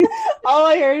all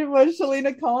I heard was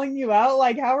Shalina calling you out.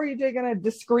 Like, how are you gonna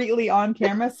discreetly on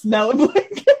camera smell a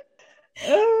blanket?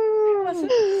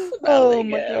 Oh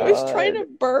my God. I was trying to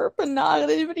burp and not let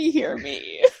anybody hear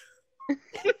me.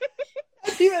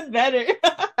 That's even better.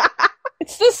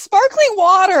 It's the sparkling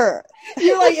water.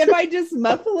 You're like, if I just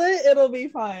muffle it, it'll be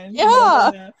fine.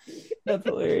 Yeah. That's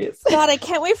hilarious. God, I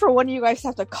can't wait for one of you guys to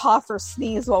have to cough or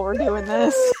sneeze while we're doing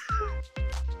this.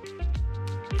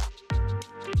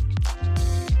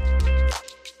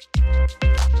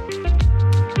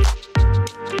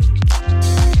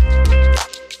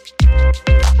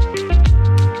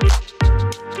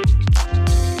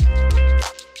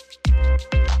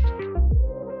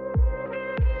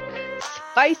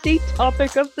 Spicy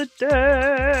topic of the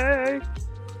day.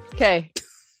 Okay.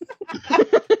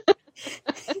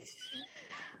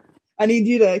 I need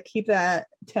you to keep that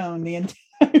tone the entire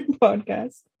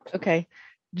podcast. Okay.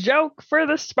 Joke for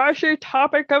the spicy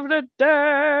topic of the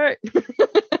day.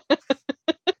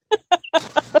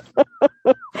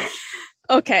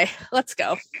 Okay, let's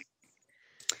go.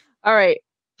 All right.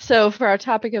 So for our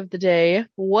topic of the day,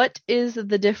 what is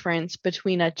the difference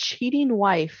between a cheating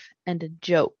wife and a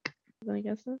joke? Can I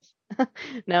guess this?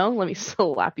 No? Let me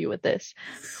slap you with this.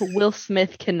 Will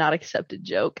Smith cannot accept a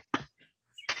joke.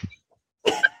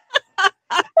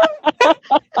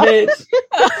 Bitch.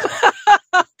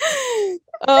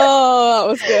 Oh, that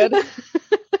was good.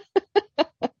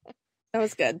 That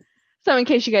was good. So in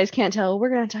case you guys can't tell,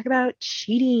 we're going to talk about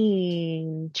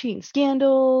cheating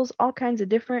scandals, all kinds of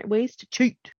different ways to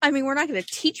cheat. I mean, we're not going to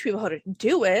teach people how to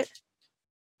do it.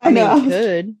 I mean, we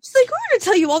could. It's like, we're going to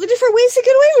tell you all the different ways to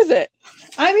get away with it.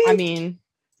 I mean,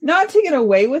 not to get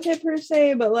away with it per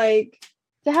se, but like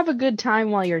to have a good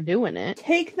time while you're doing it.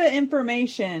 Take the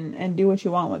information and do what you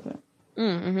want with it.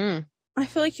 Mm-hmm. I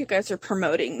feel like you guys are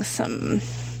promoting some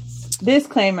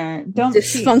disclaimer. Don't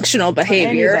dysfunctional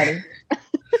behavior.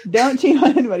 Don't cheat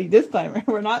on anybody. Disclaimer.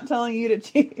 We're not telling you to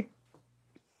cheat.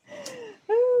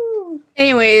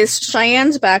 Anyways,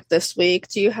 Cheyenne's back this week.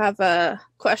 Do you have a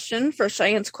question for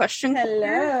Cheyenne's question?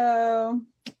 Hello.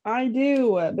 I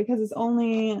do, because it's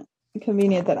only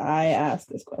convenient that I ask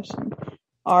this question.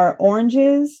 Are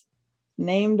oranges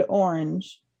named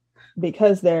orange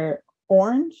because they're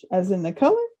orange, as in the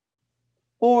color,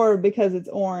 or because it's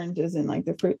orange, as in like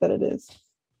the fruit that it is?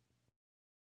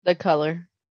 The color.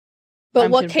 But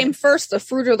what came first, the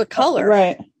fruit or the color?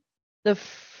 Right. The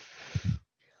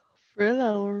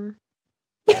fruit.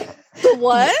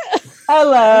 What?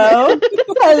 Hello.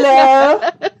 Hello.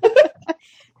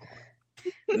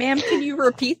 Ma'am, can you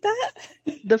repeat that?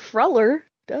 The fruller.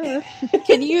 Duh.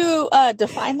 Can you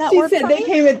define that word? She said they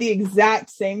came at the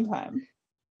exact same time.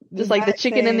 Just like the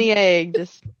chicken and the egg.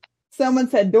 Just someone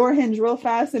said door hinge real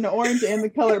fast and the orange and the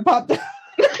color popped up.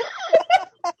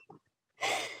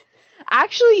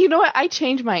 Actually, you know what? I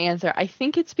changed my answer. I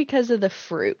think it's because of the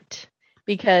fruit.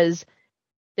 Because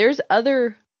there's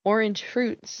other orange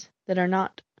fruits that are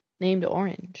not named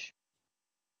orange.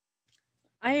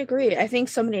 I agree. I think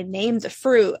somebody named the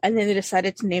fruit and then they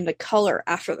decided to name the color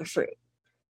after the fruit.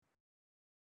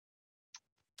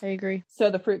 I agree.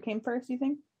 So the fruit came first, you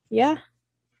think? Yeah.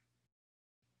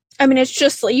 I mean, it's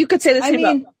just like you could say the same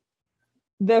about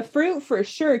the fruit for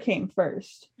sure came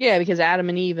first. Yeah, because Adam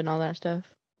and Eve and all that stuff.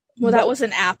 Well, that was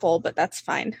an apple, but that's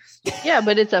fine. Yeah,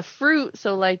 but it's a fruit,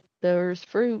 so like there's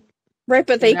fruit. Right,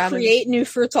 but they create new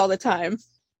fruits all the time.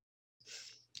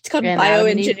 It's called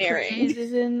bioengineering.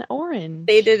 Is in orange.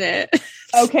 They didn't.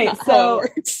 Okay, so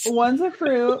one's a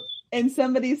fruit, and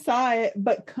somebody saw it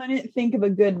but couldn't think of a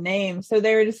good name, so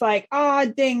they were just like, "Ah,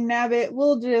 dang nabbit,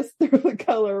 we'll just throw the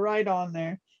color right on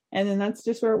there," and then that's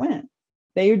just where it went.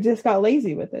 They just got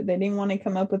lazy with it. They didn't want to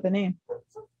come up with a name.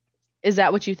 Is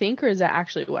that what you think, or is that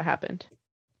actually what happened?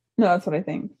 No, that's what I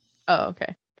think. Oh,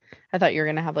 okay. I thought you were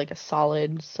gonna have like a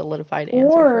solidified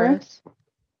answer for us.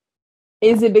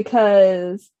 Is it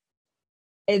because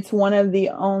it's one of the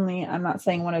only, I'm not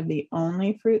saying one of the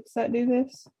only fruits that do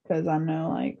this, because I'm no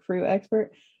like fruit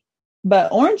expert,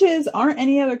 but oranges aren't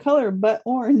any other color but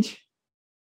orange.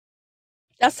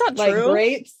 That's not like true.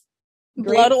 Grapes,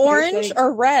 blood orange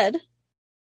or red.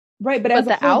 Right, but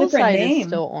the outside name. Is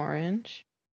still orange.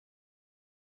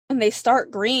 And they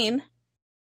start green.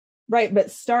 Right, but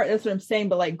that's what I'm saying.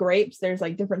 But like grapes, there's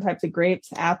like different types of grapes.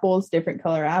 Apples, different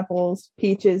color apples.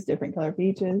 Peaches, different color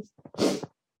peaches.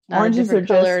 Oranges are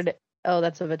colored. Just... Oh,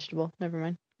 that's a vegetable. Never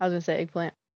mind. I was gonna say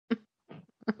eggplant.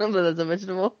 But that's a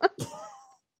vegetable.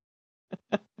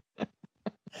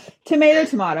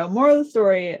 Tomato. Moral of the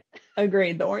story.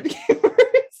 Agreed. The orange came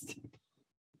first.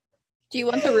 Do you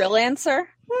want the real answer?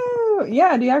 Oh,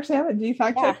 yeah. Do you actually have it? Do you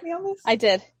fact check me on this? I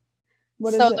did.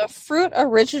 What so is it? The fruit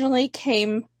originally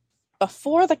came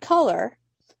before the color,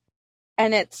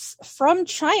 and it's from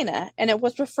China, and it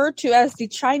was referred to as the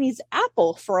Chinese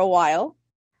apple for a while.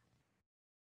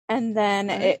 And then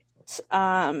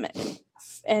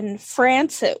in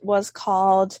France, it was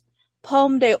called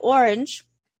Pomme d'Orange.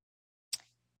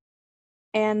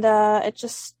 And it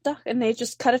just stuck, and they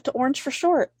just cut it to orange for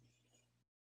short.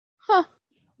 Huh.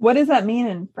 What does that mean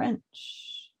in French?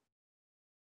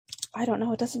 I don't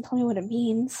know. It doesn't tell me what it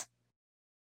means.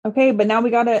 Okay, but now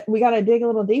we gotta dig a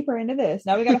little deeper into this.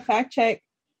 Now we gotta fact check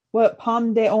what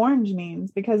pomme d'orange means,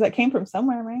 because that came from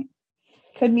somewhere, right?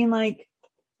 Could mean like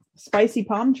spicy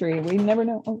palm tree. We never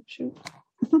know. Oh shoot.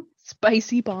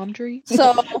 Spicy palm tree.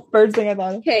 So First thing I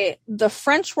thought of. okay, the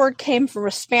French word came from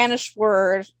a Spanish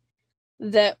word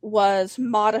that was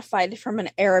modified from an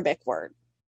Arabic word.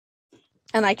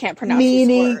 And I can't pronounce these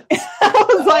Meanie. words. I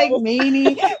was like,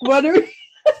 meanie. What are we?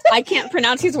 I can't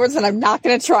pronounce these words, and I'm not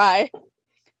going to try.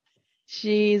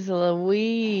 Jeez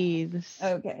Louise.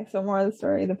 Okay, so more of the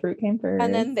story. The fruit came first.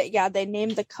 And then, they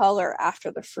named the color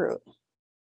after the fruit.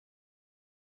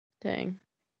 Dang.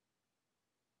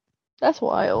 That's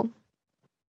wild.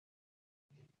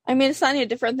 I mean, it's not any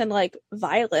different than, like,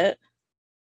 violet.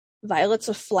 Violet's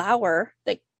a flower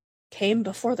that came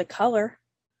before the color.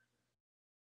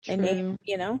 True. And,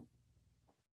 you know?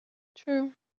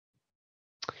 True.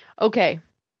 Okay.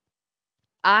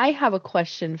 I have a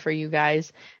question for you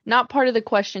guys. Not part of the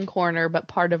question corner, but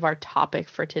part of our topic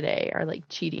for today, our like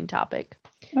cheating topic.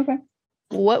 Okay.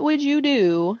 What would you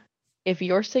do if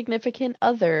your significant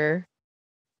other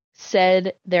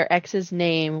said their ex's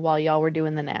name while y'all were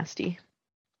doing the nasty?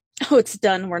 Oh, it's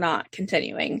done. We're not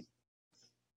continuing.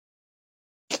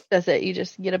 That's it. You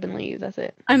just get up and leave. That's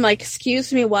it. I'm like,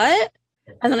 excuse me, what?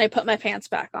 And then I put my pants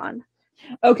back on.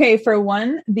 Okay, for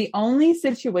one, the only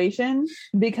situation,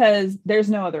 because there's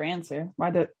no other answer.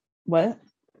 What?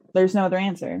 There's no other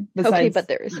answer besides Okay, but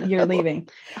there is. you're leaving.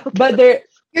 Okay. But there,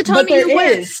 You're telling but me you there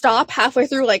wouldn't is. stop halfway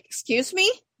through, like, excuse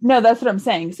me? No, that's what I'm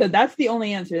saying. So that's the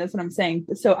only answer. That's what I'm saying.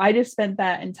 So I just spent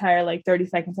that entire like 30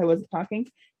 seconds I wasn't talking,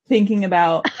 thinking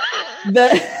about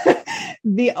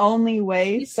the only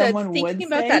way You said someone would thinking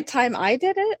about say. that time I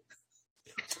did it?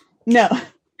 No,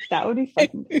 that would be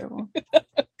fucking terrible.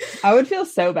 I would feel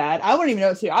so bad. I wouldn't even know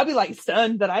what to do. I'd be like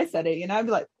stunned that I said it. You know, I'd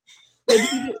be like,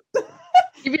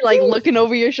 You'd be like looking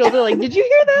over your shoulder, like, did you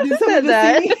hear that? did Who someone said just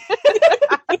that?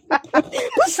 see me?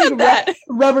 Who said that?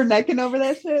 Rubbernecking over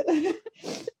that shit.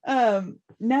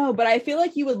 No, but I feel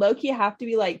like you would low-key have to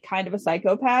be like kind of a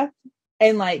psychopath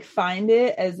and like find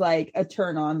it as like a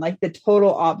turn on, like the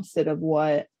total opposite of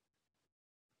what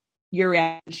your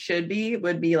reaction should be,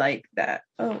 would be like that.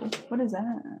 Oh, what is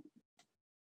that?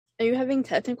 Are you having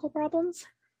technical problems?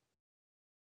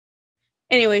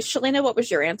 Anyways, Shalina, what was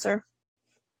your answer?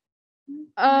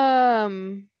 I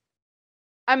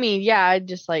mean, yeah, I'd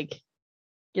just like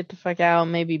get the fuck out,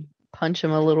 maybe punch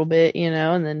him a little bit, you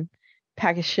know, and then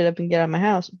pack his shit up and get out of my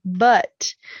house.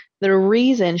 But the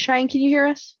reason, Cheyenne, can you hear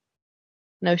us?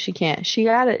 No, she can't. She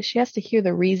got it. She has to hear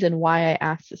the reason why I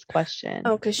asked this question.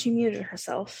 Oh, because she muted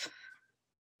herself.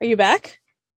 Are you back?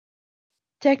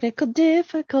 Technical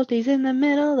difficulties in the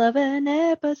middle of an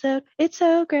episode. It's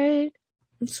so great.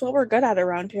 That's what we're good at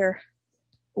around here.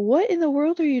 What in the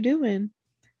world are you doing?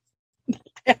 I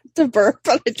have to burp,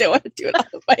 but I don't want to do it on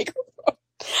the microphone.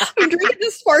 I'm drinking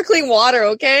this sparkling water,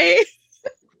 okay?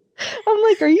 I'm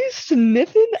like, are you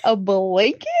sniffing a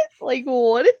blanket? Like,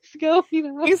 what is going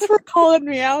on? Thanks for calling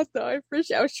me out, though. I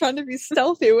appreciate it. I was trying to be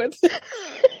stealthy with it.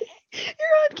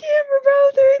 You're on camera, bro.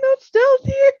 There ain't no stealth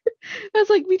here. That's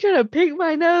like me trying to pick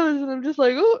my nose, and I'm just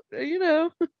like, oh, you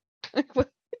know. Like, what?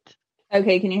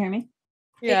 Okay, can you hear me?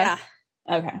 Yeah.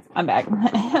 Okay, I'm back.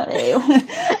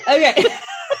 Okay.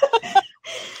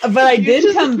 But I You did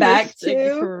just come back missed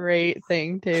a to, great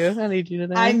thing too. I need you to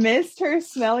know. I missed her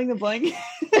smelling the blanket.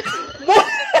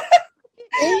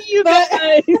 You But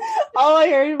guys. all I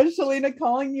heard was Shalina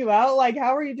calling you out. Like,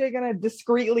 how are you going to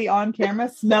discreetly on camera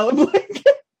smell a blanket?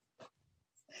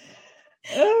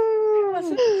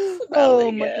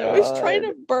 Oh my I was God. trying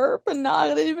to burp and not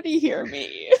let anybody hear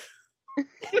me.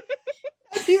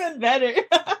 That's even better.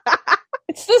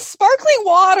 It's the sparkling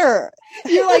water.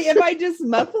 You're like, if I just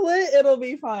muffle it, it'll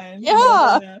be fine. Yeah.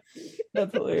 No.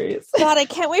 That's hilarious. God, I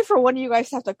can't wait for one of you guys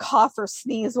to have to cough or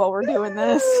sneeze while we're doing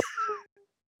this.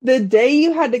 The day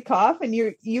you had to cough and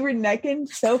you were necking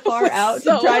so far out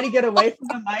to try to get away from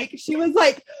the mic, she was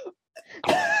like,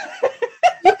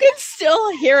 You can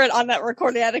still hear it on that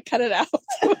recording. I had to cut it out.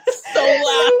 It was so it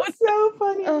loud. was so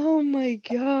funny. Oh my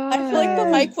god. I feel like the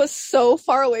mic was so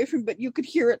far away from, but you could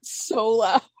hear it so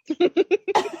loud.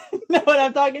 No, what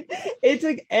I'm talking. It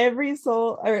took every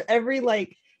soul or every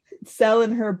like cell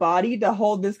in her body to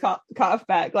hold this cough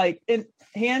back. Like in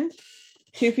hand,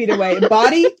 2 feet away,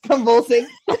 body convulsing.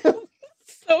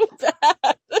 So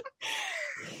bad.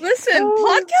 Listen,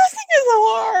 podcasting is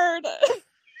hard.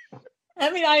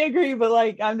 I mean, I agree, but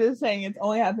like, I'm just saying it's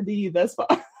only happened to you thus far.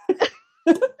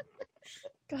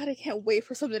 God, I can't wait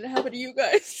for something to happen to you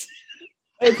guys.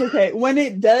 It's okay. When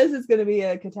it does, it's going to be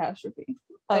a catastrophe.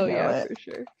 Oh yeah, for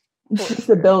sure. It's just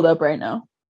a build up right now.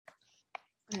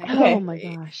 Okay. Oh my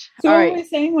gosh. So All what right. were we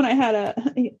saying when I had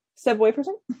a step away for a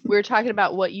second? We were talking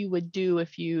about what you would do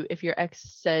if your ex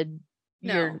said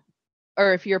No.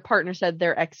 or if your partner said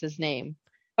their ex's name.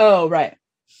 Oh, right.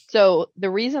 So the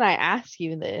reason I ask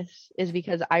you this is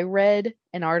because I read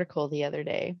an article the other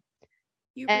day,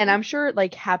 and I'm sure it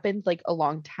like happened like a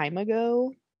long time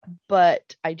ago,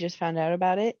 but I just found out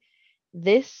about it.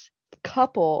 This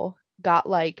couple got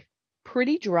like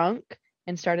pretty drunk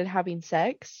and started having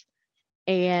sex,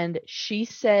 and she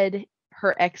said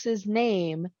her ex's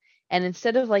name, and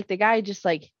instead of like the guy just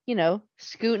like,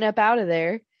 scooting up out of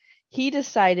there, he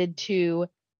decided to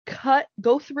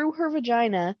go through her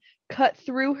vagina, cut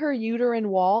through her uterine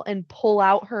wall, and pull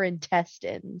out her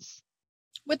intestines.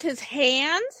 With his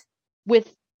hands?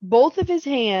 With both of his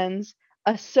hands,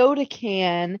 a soda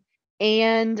can,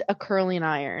 and a curling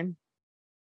iron.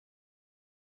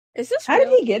 Is this How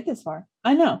real? did he get this far?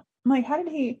 I know. I'm like, how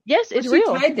did he? Yes, it's Was she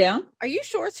real. tied down? Are you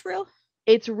sure it's real?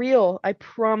 It's real. I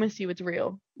promise you it's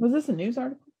real. Was this a news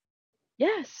article?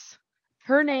 Yes.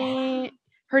 Her name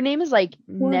is like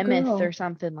Poor Nemeth girl. or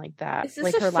something like that. Is this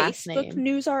like a her last Facebook name.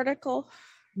 news article?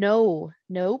 No.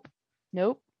 Nope.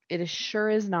 It sure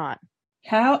is not.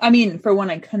 How? I mean, for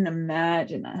one, I couldn't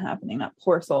imagine that happening. That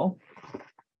poor soul.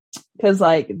 Because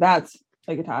like that's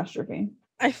a catastrophe.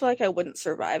 I feel like I wouldn't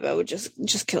survive. I would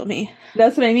just kill me.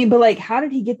 That's what I mean. But like, how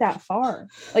did he get that far?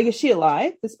 Like, is she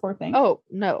alive? This poor thing. Oh,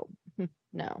 no.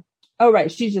 No. Oh,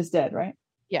 right. She's just dead, right?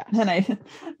 Yeah. And I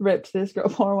ripped this girl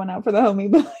pour one out for the homie.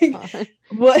 But like,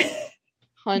 what?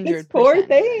 100%. This poor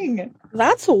thing.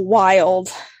 That's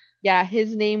wild. Yeah,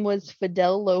 his name was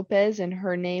Fidel Lopez and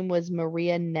her name was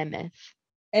Maria Nemeth.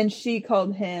 And she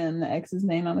called him the ex's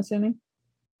name, I'm assuming.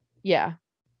 Yeah.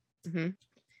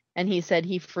 And he said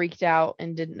he freaked out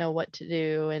and didn't know what to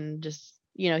do and just,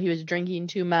 he was drinking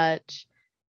too much,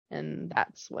 and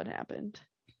that's what happened.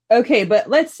 Okay, but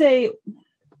let's say,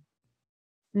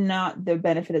 not the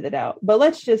benefit of the doubt, but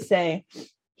let's just say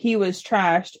he was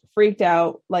trashed, freaked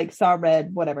out, like saw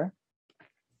red, whatever.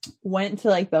 Went to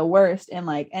like the worst and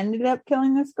like ended up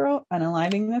killing this girl,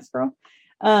 unaliving this girl.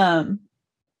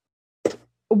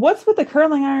 What's with the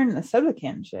curling iron and the soda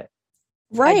can shit?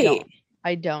 Right.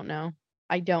 I don't know.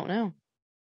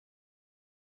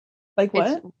 Like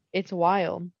what? It's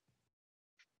wild.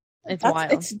 It's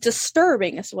wild. It's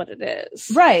disturbing is what it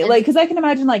is. Right. Like, because I can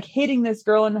imagine like hitting this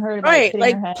girl in her, Right. hitting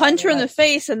Like her head, punch her in like, the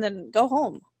face and then go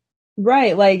home.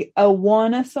 Right. Like a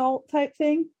one assault type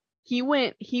thing. He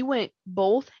went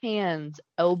both hands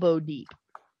elbow deep.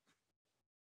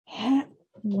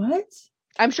 What?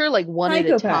 I'm sure like one at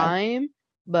a Psychopath. time,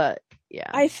 but yeah.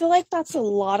 I feel like that's a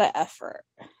lot of effort.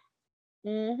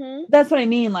 That's what I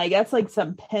mean. Like that's like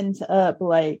some pent up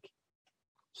like.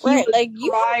 Right, like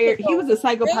you have to he was a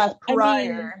psychopath I mean-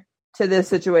 prior to this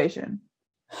situation.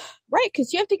 Right,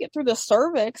 because you have to get through the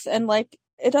cervix and like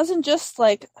it doesn't just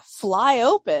like fly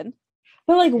open.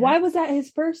 But like, Yeah. why was that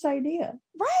his first idea?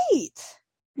 Right.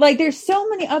 Like, there's so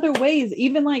many other ways.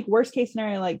 Even like worst case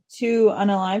scenario, like to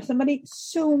unalive somebody.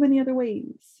 So many other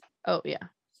ways. Oh yeah.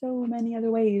 So many other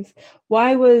ways.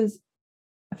 Why was,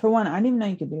 for one, I didn't even know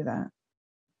you could do that.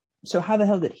 So how the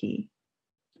hell did he?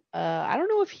 I don't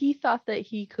know if he thought that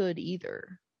he could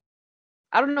either.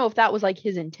 I don't know if that was like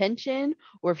his intention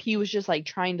or if he was just like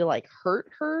trying to like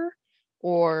hurt her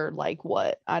or like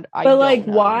what. I But don't like,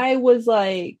 know. why was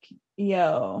like,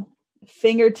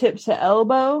 fingertip to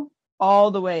elbow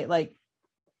all the way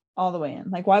in?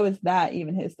 Like, why was that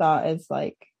even his thought as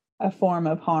like a form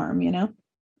of harm,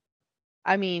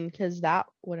 I mean, because that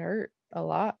would hurt a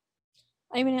lot.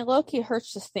 I mean, it low-key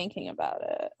hurts just thinking about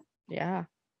it. Yeah.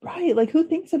 Right. Like, who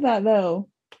thinks of that though?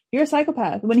 You're a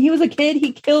psychopath. When he was a kid,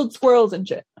 he killed squirrels and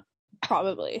shit.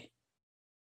 Probably.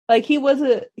 Like, he was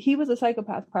a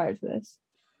psychopath prior to this.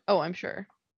 Oh, I'm sure.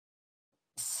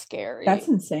 Scary. That's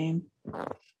insane.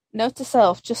 Note to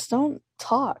self, just don't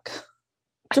talk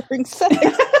during sex.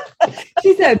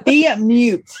 She said, be a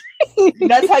mute.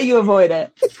 That's how you avoid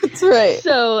it. That's right.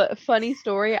 So, funny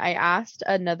story. I asked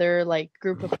another like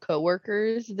group of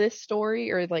coworkers this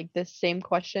story or like this same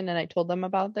question, and I told them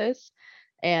about this.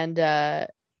 And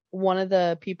one of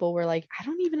the people were like, I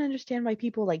don't even understand why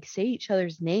people like say each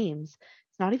other's names.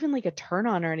 It's not even like a turn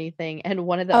on or anything. And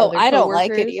one of the Oh, other I don't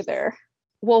like it coworkers- either.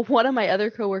 Well, one of my other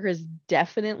coworkers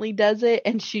definitely does it,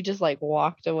 and she just like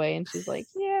walked away, and she's like,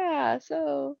 "Yeah,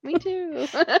 so me too."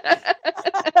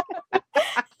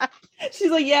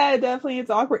 She's like, yeah, definitely, it's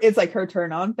awkward. It's like her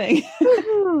turn on thing.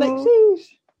 Like, sheesh.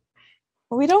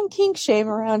 We don't kink shame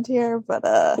around here,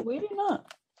 but We do not.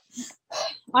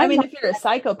 I mean, if you're a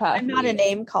psychopath, I'm not a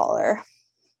name caller.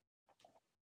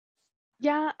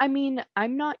 Yeah, I mean,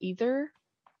 I'm not either.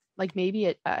 Like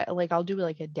maybe like I'll do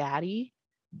like a daddy,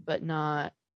 but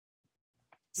not.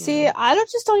 See, I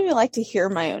don't even like to hear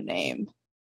my own name.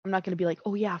 I'm not gonna be like,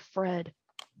 oh yeah, Fred.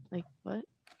 Like what?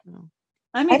 No.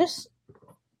 I mean,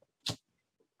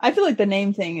 I feel like the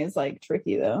name thing is like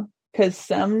tricky though, because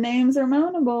some names are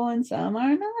mountable and some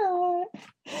are not.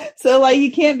 So like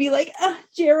you can't be like,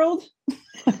 Gerald.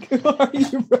 Like, who are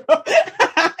you, bro?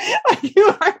 Like, who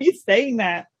are you saying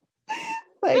that?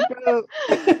 Like, bro,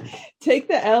 take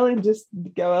the L and just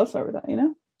go elsewhere with that, you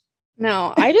know?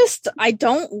 No, I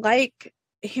don't like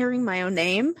hearing my own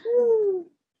name.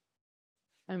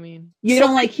 I mean, You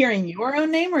don't like hearing your own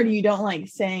name, or you don't like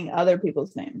saying other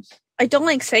people's names? I don't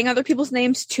like saying other people's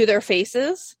names to their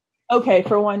faces. Okay,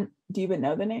 for one, do you even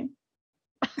know the name?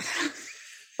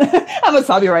 I'm gonna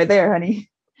stop you right there, honey.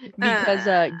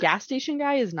 because gas station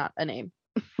guy is not a name.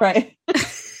 Right.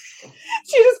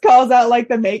 She just calls out like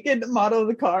the make and model of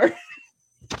the car.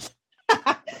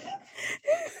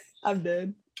 I'm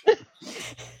dead.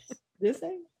 Just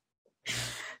saying.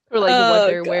 Or like Oh, what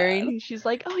they're God. wearing. She's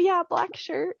like, oh yeah, black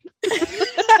shirt.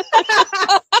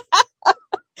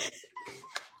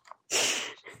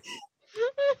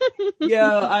 Yo,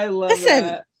 I love Listen.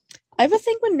 that. I have a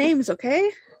thing with names, okay?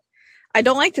 I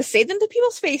don't like to say them to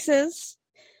people's faces.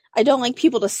 I don't like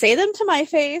people to say them to my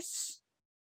face.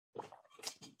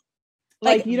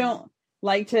 Like you don't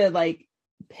like to like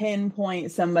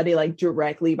pinpoint somebody like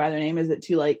directly by their name. Is it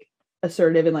too like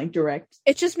assertive and like direct?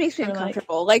 It just makes me Or, like-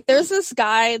 uncomfortable. Like, there's this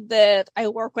guy that I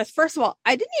work with. First of all,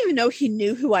 I didn't even know he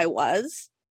knew who I was.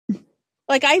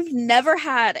 Like, I've never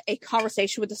had a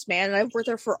conversation with this man, and I've worked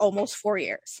there for almost 4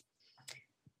 years.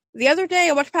 The other day,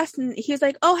 I walked past, and he was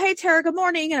like, "Oh, hey, Tara, good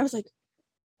morning." And I was like,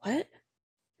 "What?"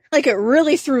 Like, it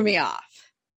really threw me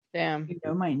off. Damn. You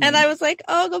know my name. And I was like,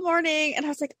 "Oh, good morning." And I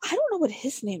was like, I don't know what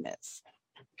his name is.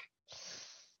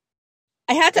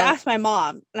 I had to Well- ask my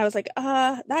mom, and I was like,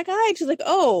 that guy. And she's like,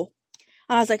 "Oh."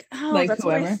 And I was like, "Oh, Like that's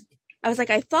what whoever. I was like,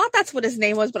 I thought that's what his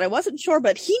name was, but I wasn't sure,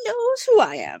 but he knows who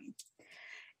I am."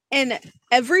 And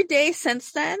every day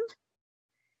since then,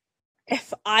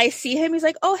 if I see him, he's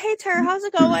like, "Oh, hey, Tara, how's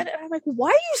it going?" And I'm like, "Why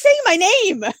are you saying my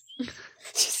name?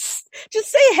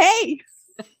 just say hey.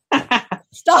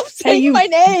 Stop saying you. my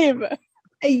name."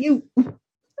 Hey, you. I'm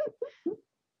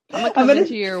gonna come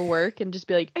into your work and just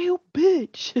be like, "Hey, you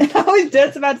bitch." I was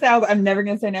just about to say, I'm never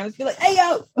gonna say names. I was gonna be like,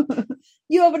 "Hey, yo,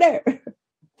 you over there."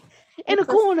 In a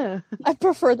corner. I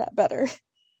prefer that better.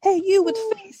 Hey, you with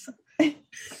face.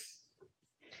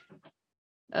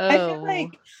 Oh. I feel like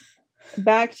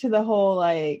back to the whole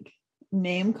like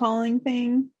name calling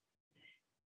thing.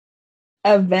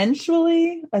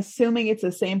 Eventually, assuming it's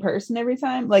the same person every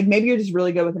time, like maybe you're just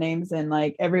really good with names and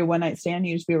like every one night stand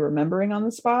you just be remembering on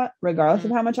the spot, regardless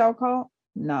of how much alcohol.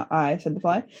 Not I said the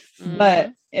fly.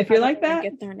 But if you're like that,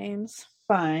 Get their names.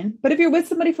 fine. But if you're with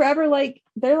somebody forever, like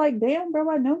they're like, damn, bro,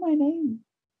 I know my name.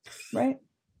 Right?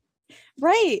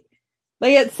 Right.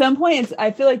 Like at some point,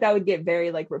 I feel like that would get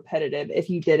very like repetitive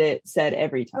if you did it said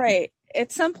every time. Right.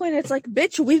 At some point, it's like,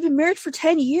 bitch, we've been married for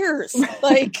 10 years.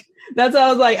 Like, That's what I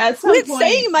was like. At some quit point,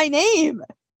 saying my name.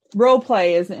 role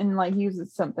play is and like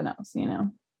uses something else, you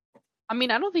know. I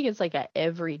mean, I don't think it's like a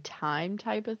every time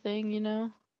type of thing, you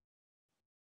know?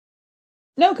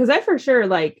 No, because I for sure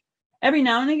like every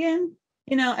now and again,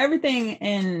 you know, everything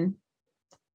in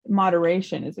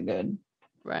moderation is a good,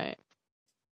 Right.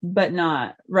 but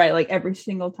not right like every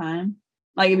single time.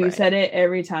 Like if you Right. said it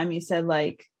every time you said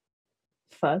like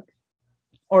fuck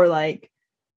or like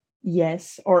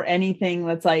yes or anything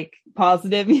that's like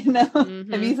positive, you know.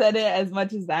 If you said it as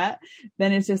much as that,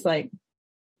 then it's just like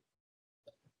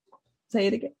say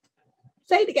it again.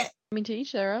 Say it again. I mean, to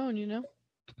each their own, you know?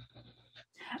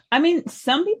 I mean,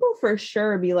 some people for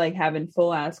sure be like having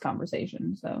full ass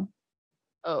conversations, so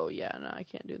Oh, yeah, no, I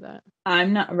can't do that.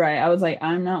 I'm not right. I was like,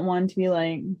 I'm not one to be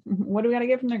like, what do we gotta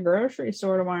get from the grocery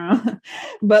store tomorrow?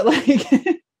 But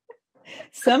like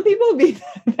some people be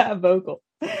that vocal.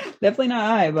 Definitely not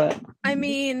I, but I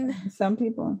mean, some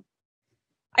people.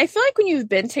 I feel like when you've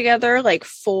been together like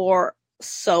for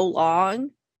so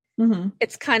long, Mm-hmm.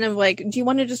 it's kind of like, do you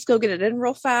want to just go get it in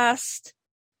real fast?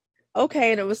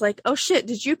 Okay. And it was like, oh shit,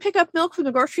 did you pick up milk from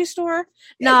the grocery store?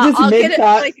 No, Just I'll get it.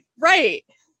 mid-talk. Like, Right.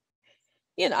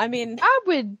 You know, I mean, I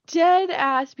would dead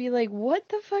ass be like, what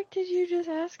the fuck did you just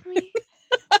ask me?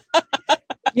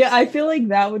 Yeah, I feel like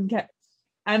that would get.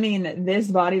 I mean, this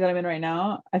body that I'm in right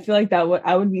now, I feel like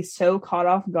I would be so caught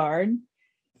off guard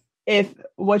if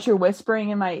what you're whispering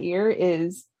in my ear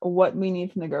is what we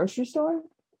need from the grocery store,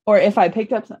 or if I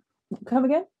picked up some. Come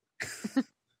again?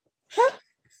 Huh?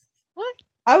 What?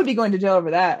 I would be going to jail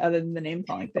over that, other than the name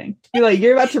calling thing. Be like,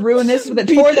 you're about to ruin this with a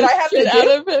tour that I have to Get do.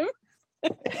 out of him.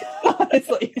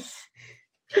 Honestly,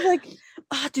 He's like,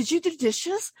 did you do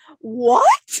dishes?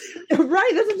 What?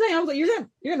 right? That's what I'm saying. I was like, you're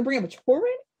gonna bring up a chore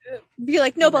in? Be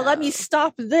like, no, but let No. me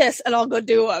stop this and I'll go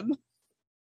do them.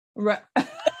 Right,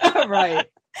 right.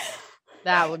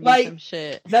 That would be Like, some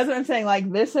shit. That's what I'm saying.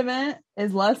 Like, this event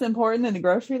is less important than the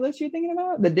grocery list you're thinking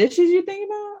about, the dishes you're thinking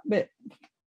about. But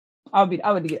I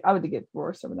would get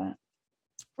divorced over that.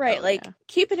 Right. Oh, like, yeah.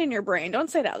 keep it in your brain. Don't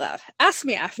say it out loud. Ask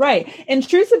me after. Right.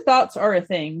 Intrusive thoughts are a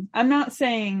thing. I'm not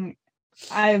saying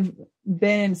I've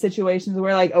been in situations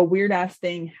where like a weird ass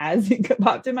thing has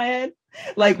popped in my head.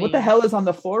 Like, what the mean- hell is on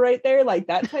the floor right there? Like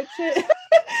that type shit.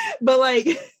 But like,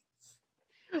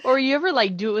 Or you ever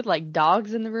like do it with like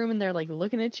dogs in the room and they're like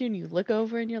looking at you and you look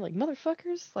over and you're like,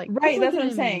 motherfuckers? Like, right, that's what I'm looking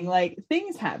at saying. me. Like,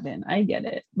 things happen. I get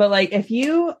it. But like, if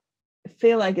you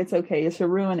feel like it's okay to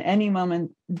ruin any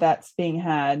moment that's being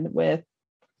had with,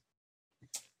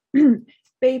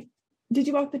 babe, did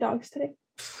you walk the dogs today?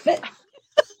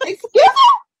 Excuse me?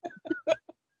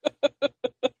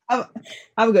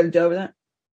 I would go to jail over that.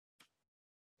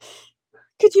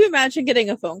 Could you imagine getting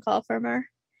a phone call from her?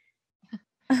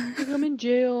 I'm in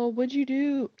jail. What'd you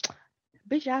do?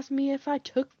 Bitch asked me if I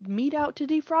took meat out to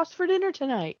defrost for dinner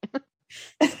tonight.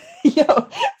 Yo,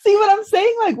 see what I'm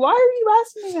saying? Like, why are you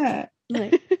asking me that?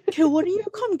 Like, Okay, why don't you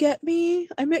come get me?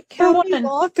 I'm at For county one.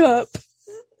 lockup.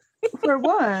 For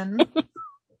one,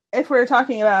 if we're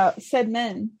talking about said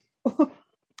men,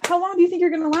 how long do you think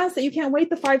you're going to last that you can't wait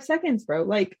the 5 seconds, bro?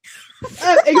 Like,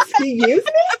 excuse me?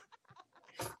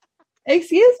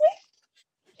 Excuse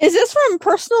me? Is this from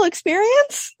personal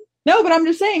experience? No, but I'm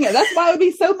just saying it. That's why I would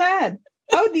be so mad.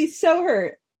 I would be so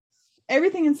hurt.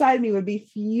 Everything inside me would be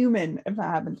fuming if that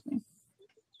happened to me.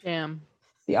 damn.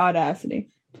 The audacity.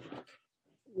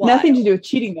 Wild. Nothing to do with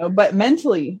cheating, though, but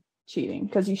mentally cheating,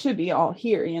 because you should be all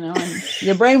here, you know, and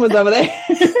your brain was over there.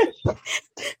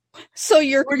 So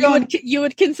We're going- you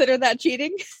would consider that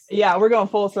cheating? Yeah, we're going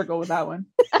full circle with that one.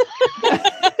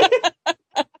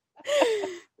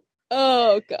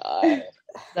 Oh god.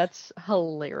 That's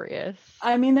hilarious.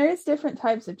 I mean, there is different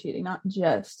types of cheating, not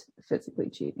just physically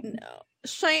cheating. No.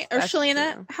 Shalina, That's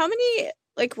true. how many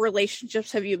like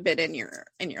relationships have you been in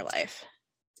your life?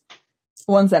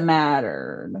 Ones that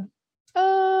mattered.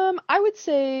 I would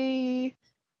say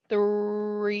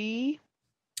 3.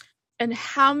 And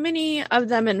how many of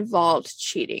them involved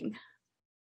cheating?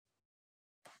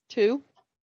 2.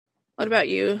 What about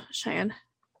you, Cheyenne?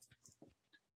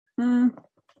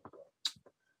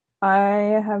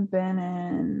 I have been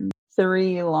in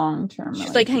 3 long-term.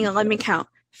 She's like, hang on, let me relationships. count.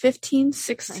 15,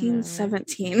 16,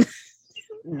 17.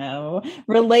 No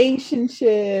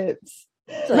relationships.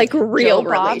 Like real Joe,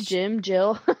 Bob, relations. Jim,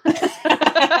 Jill.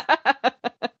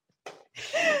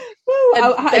 Woo, And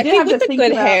I did Becky have to with the think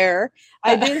good about, hair.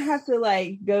 I did have to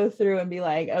like go through and be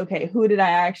like, okay, who did I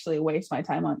actually waste my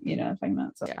time on? You know, if I'm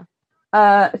not so.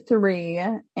 Yeah. 3,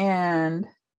 and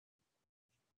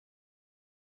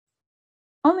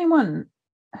only one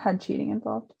had cheating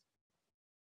involved.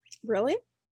 Really?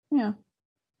 Yeah.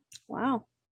 Wow.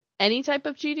 Any type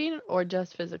of cheating or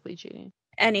just physically cheating?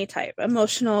 Any type.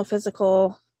 Emotional,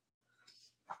 physical.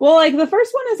 Well, like the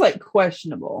first one is like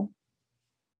questionable.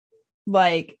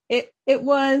 Like it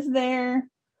was there,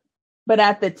 but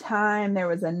at the time there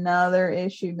was another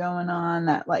issue going on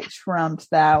that like trumped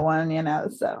that one, you know.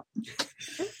 So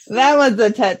that was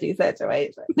a touchy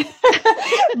situation.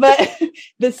 But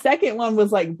the second one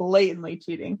was like blatantly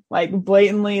cheating, like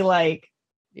blatantly like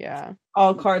Yeah.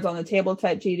 all cards on the table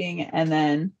type cheating. And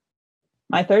then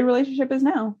my third relationship is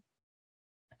now,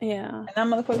 Yeah.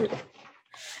 and that motherfucker.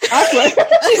 I swear.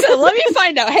 She said, let me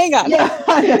find out. Hang on. Yeah,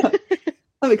 I know.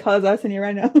 Let me call his ass in here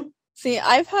right now. See,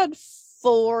 I've had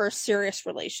 4 serious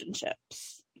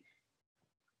relationships.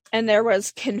 And there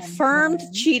was confirmed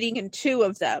Okay. cheating in 2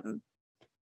 of them.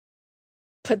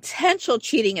 Potential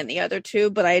cheating in the other 2,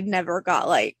 but I never got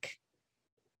like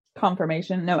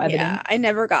Confirmation, no evidence. yeah, I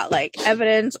never got like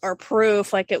evidence or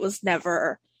proof. Like it was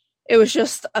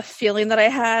just a feeling that I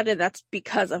had, and that's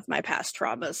because of my past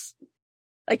traumas.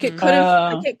 Like it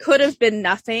could have been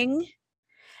nothing.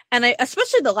 And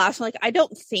especially the last one, like I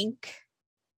don't think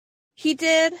he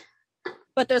did,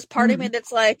 but there's part of me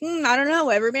that's like, I don't know,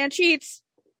 every man cheats.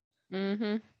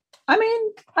 Mm-hmm. I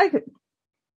mean, I could.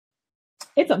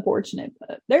 It's unfortunate,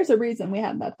 but there's a reason we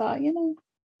had that thought, you know.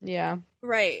 Yeah.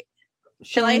 Right.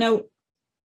 Shelena,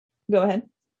 go ahead.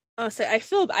 I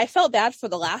felt bad for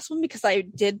the last one because I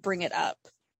did bring it up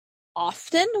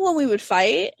often when we would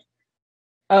fight.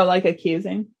 Oh, like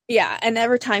accusing? Yeah, and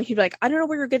every time he'd be like, I don't know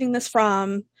where you're getting this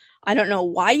from. I don't know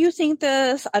why you think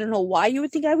this. I don't know why you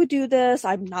would think I would do this.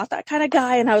 I'm not that kind of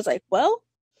guy. And I was like, well,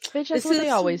 Bitch, that's this what is they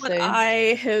always what say.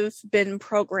 I have been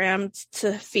programmed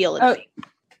to feel and Oh. think.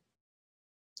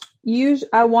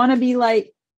 I want to be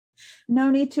like, no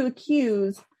need to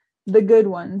accuse the good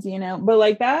ones, you know, but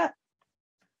like that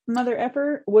mother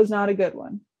effer was not a good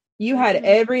one. You had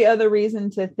every other reason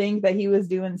to think that he was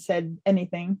said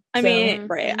anything. I mean,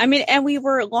 right. I mean, and we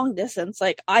were long distance.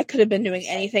 Like, I could have been doing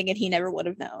anything and he never would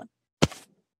have known.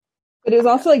 But it was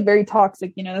also like very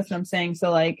toxic, you know, that's what I'm saying. So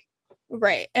like,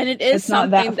 right. And it is it's not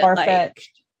something that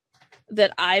far-fetched.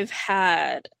 that I've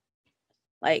had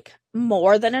like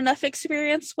more than enough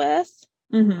experience with.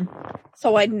 Mm-hmm.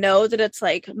 So I know that it's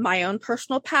like my own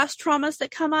personal past traumas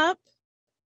that come up.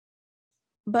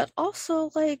 But also,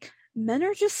 like, men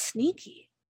are just sneaky.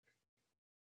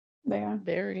 They are.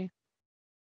 Very.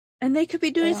 And they could be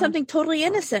doing something totally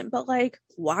innocent, but like,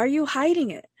 why are you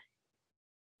hiding it?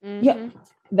 Mm-hmm. Yeah,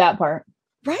 that part.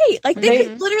 Right. Like, they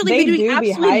could literally be doing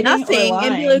absolutely nothing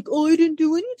and be like, oh, I didn't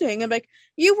do anything. I'm like,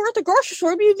 you were at the grocery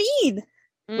store, what do you mean?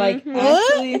 Like,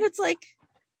 Actually, and it's like,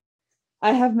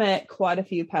 I have met quite a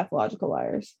few pathological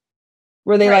liars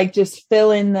where they like just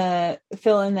fill in the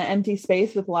empty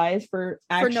space with lies for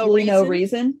actually no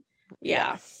reason.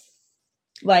 Yeah.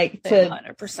 Like, to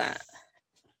 100%.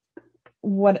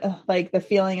 What, like the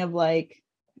feeling of like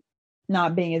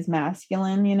not being as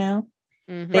masculine, you know?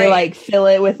 Mm-hmm. They like fill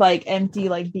it with like empty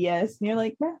like BS, and you're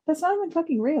like, that's not even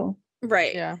fucking real.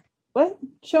 Right. Yeah. What?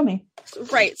 Show me.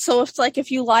 Right. So it's like,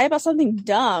 if you lie about something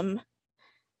dumb,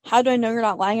 how do I know you're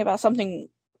not lying about something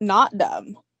not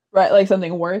dumb? Right, like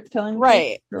something worth telling.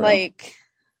 Right. Like,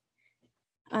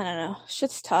 I don't know.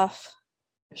 Shit's tough.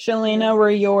 Shelena, were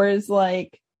yours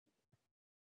like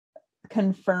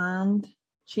confirmed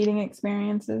cheating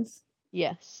experiences?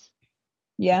 Yes.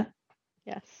 Yeah.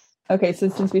 Yes. Okay, so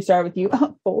since we started with you,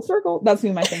 full circle. That's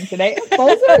gonna be my thing today.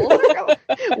 Full circle.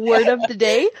 Word of the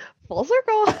day: full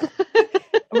circle.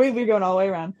 We're going all the way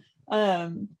around.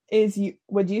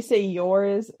 Would you say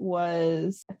yours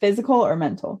was physical or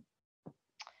mental?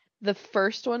 The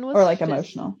first one was, or like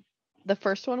emotional. The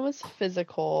first one was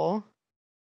physical.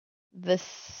 The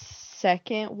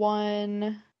second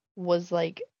one was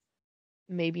like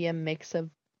maybe a mix of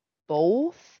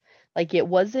both. Like, it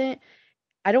wasn't.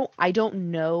 I don't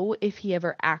know if he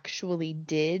ever actually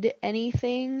did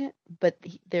anything, but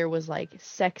there was like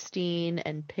sexting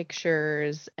and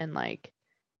pictures and like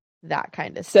that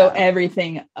kind of stuff. So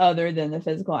everything other than the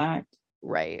physical act.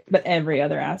 Right. But every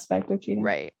other aspect of cheating.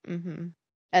 Right. Mm-hmm.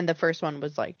 And the first one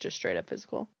was like just straight up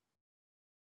physical.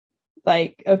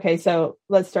 Like, okay, so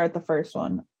let's start the first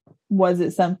one. Was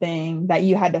it something that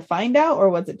you had to find out, or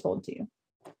was it told to you?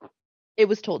 It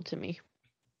was told to me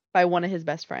by one of his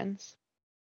best friends.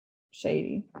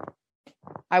 Shady.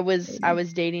 I was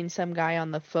dating some guy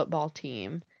on the football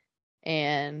team,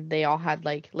 and they all had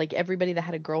like everybody that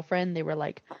had a girlfriend, they were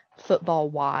like football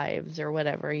wives or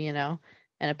whatever, you know.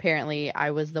 And apparently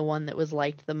I was the one that was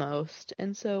liked the most.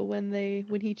 And so when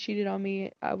he cheated on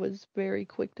me, I was very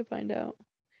quick to find out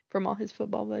from all his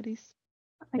football buddies.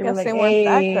 I guess they weren't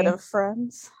that good of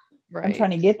friends. Right. I'm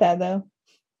trying to get that though.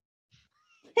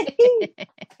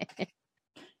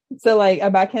 So like a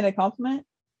backhanded compliment?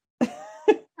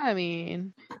 I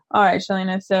mean. All right,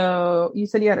 Shelena. So you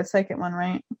said you had a second one,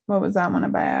 right? What was that one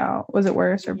about? Was it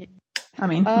worse or? I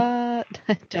mean.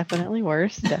 Definitely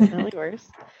worse. Definitely worse.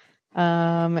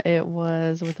 It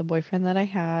was with a boyfriend that I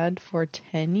had for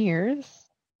 10 years.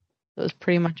 It was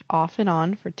pretty much off and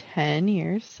on for 10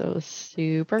 years, so it was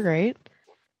super great.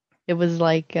 It was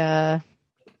like, I'd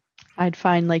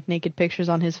find like naked pictures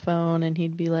on his phone, and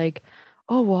he'd be like,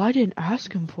 oh, well, I didn't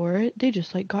ask him for it. They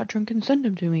just like got drunk and sent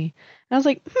them to me. And I was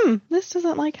like, this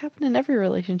doesn't like happen in every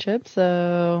relationship,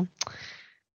 so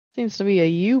seems to be a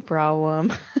you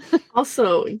problem.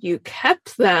 Also, you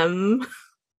kept them.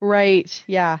 Right,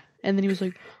 yeah. And then he was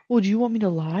like, well, do you want me to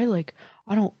lie? Like,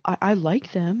 I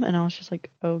like them. And I was just like,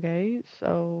 okay,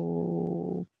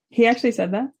 so. He actually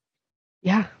said that?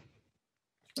 Yeah.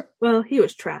 Well, he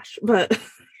was trash, but.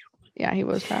 Yeah, he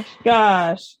was trash.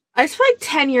 Gosh. I just feel like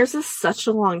 10 years is such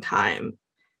a long time.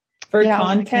 For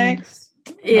context,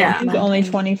 yeah. He's only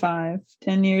 25.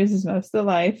 10 years is most of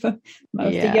life.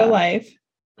 Most of your life.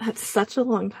 That's such a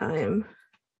long time.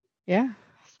 Yeah,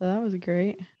 so that was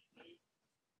great.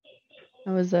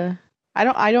 That was a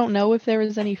I don't know if there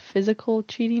was any physical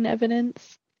cheating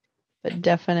evidence, but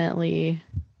definitely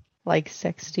like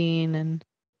sexting and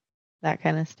that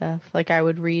kind of stuff. Like I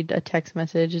would read a text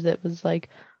message that was like,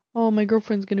 "Oh, my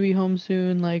girlfriend's gonna be home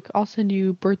soon. Like I'll send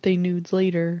you birthday nudes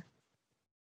later."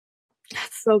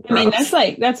 That's so I mean, gross.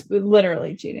 that's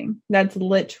literally cheating. That's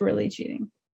literally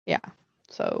cheating. Yeah.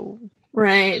 So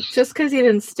Right. Just because he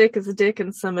didn't stick his dick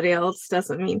in somebody else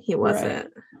doesn't mean he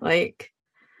wasn't. Like,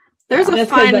 there's And a that's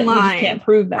 'cause fine that you just line. can't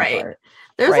prove that Right. part.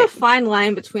 There's a Right. fine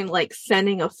line between like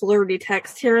sending a flirty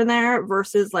text here and there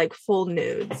versus like full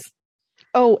nudes.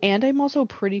 oh, and I'm also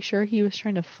pretty sure he was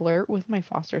trying to flirt with my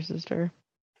foster sister.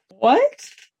 What?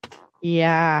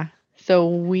 Yeah. So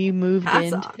we moved That's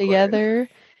in awkward. together.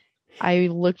 I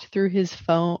looked through his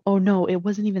phone. Oh no, it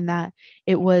wasn't even that.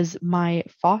 It was my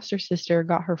foster sister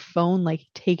got her phone like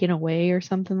taken away or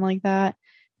something like that.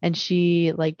 And she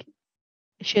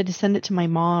had to send it to my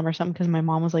mom or something because my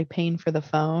mom was like paying for the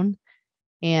phone.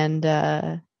 And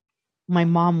my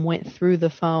mom went through the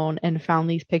phone and found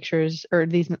these pictures or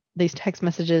these text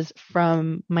messages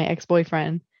from my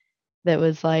ex-boyfriend that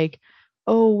was like,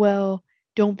 "Oh, well,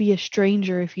 don't be a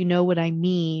stranger if you know what I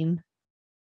mean."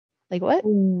 Like what?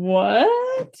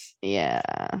 What? Yeah.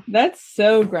 That's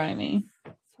so grimy.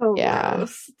 So Yeah.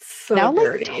 gross. So Now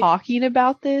dirty. like talking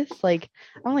about this, like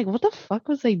I'm like, what the fuck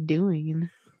was I doing?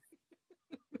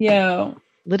 Yo,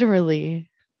 Literally.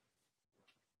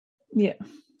 yeah.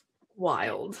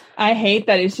 Wild. I hate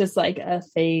that it's just like a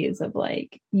phase of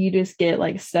like you just get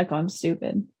like stuck on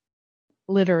stupid.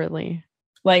 Literally.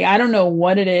 Like I don't know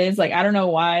what it is. Like I don't know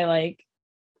why. Like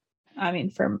I mean,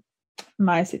 for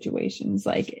my situations,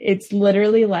 like it's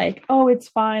literally like, oh, it's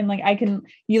fine. Like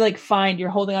you like find you're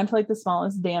holding on to like the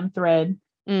smallest damn thread,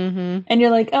 Mm-hmm. and you're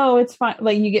like, oh, it's fine.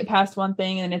 Like you get past one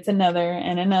thing and it's another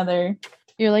and another.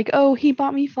 You're like, oh, he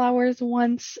bought me flowers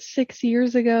once 6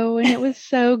 years ago and it was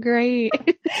so great.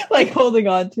 Like holding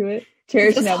on to it,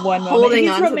 cherishing Just that one moment. holding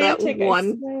He's on to that romantic, I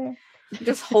one- swear.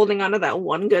 Just holding on to that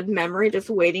one good memory, just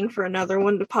waiting for another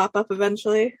one to pop up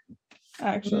eventually.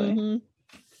 Actually, Mhm.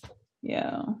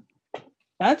 yeah,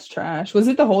 that's trash. Was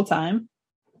it the whole time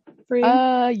for you?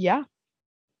 Yeah.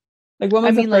 Like when I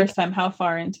was mean, the like- first time? How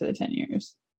far into the 10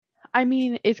 years? I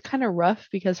mean, it's kind of rough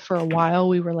because for a while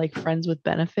we were like friends with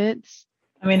benefits.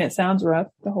 I mean, it sounds rough,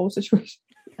 the whole situation.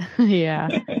 Yeah.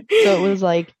 So it was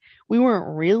like we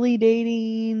weren't really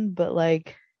dating, but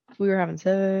like we were having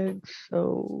sex.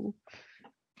 So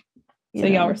So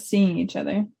y'all were seeing each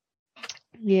other.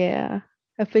 yeah,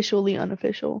 officially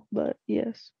unofficial, but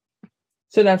yes.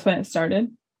 So that's when it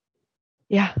started.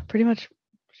 Yeah, pretty much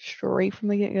straight from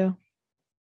the get-go.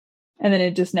 And then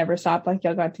it just never stopped. Like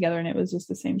y'all got together and it was just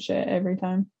the same shit every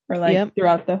time. Or like Yep.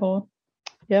 throughout the whole.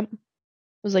 Yep. It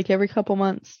was like every couple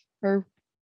months or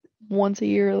once a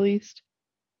year at least.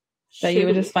 That you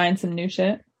would Shoot. just find some new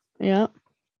shit. Yeah.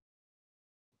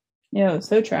 Yo,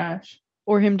 so trash.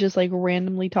 Or him just like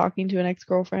randomly talking to an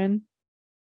ex-girlfriend.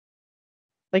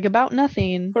 Like about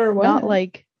nothing. For what?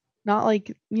 Not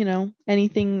like, you know,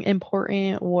 anything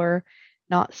important or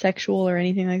not sexual or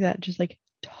anything like that. Just like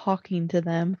talking to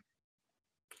them.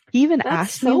 He even That's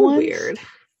asked me so once. weird.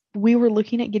 We were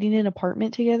looking at getting an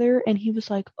apartment together and he was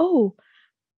like, "Oh,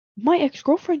 my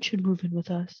ex-girlfriend should move in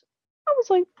with us." I was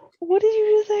like, "What did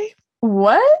you just say?"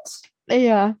 What?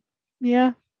 Yeah.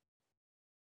 Yeah.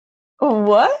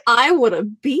 What? I would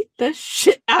have beat the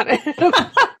shit out of him.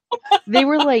 They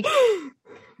were like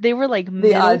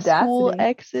middle school audacity.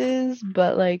 exes,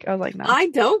 but like I was like, I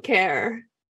don't care.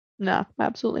 no,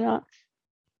 absolutely not.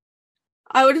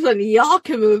 I would have said, y'all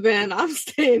can move in. I'm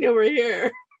staying over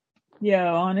here.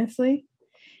 Yo, honestly.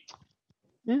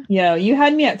 Yeah. Yo, you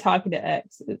had me at talking to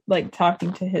ex, like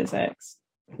talking to his ex.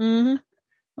 Mm-hmm.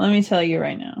 Let me tell you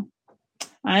right now.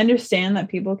 I understand that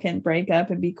people can break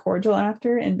up and be cordial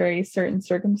after in very certain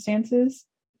circumstances.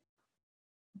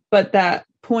 But that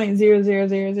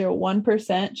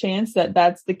 0.00001% chance that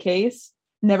that's the case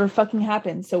never fucking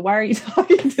happens. So why are you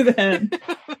talking to them?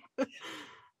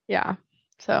 Yeah.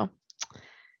 So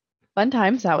fun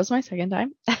times. That was my second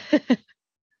time.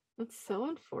 That's so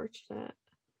unfortunate.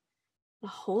 The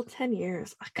whole 10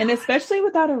 years. Oh, And God. especially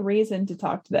without a reason to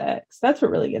talk to the ex. That's what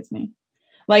really gets me.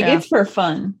 Like, Yeah. it's for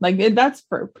fun. Like, that's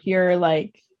for pure,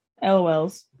 like,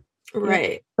 LOLs.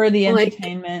 Right. For the Like,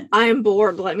 entertainment. I'm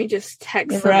bored. Let me just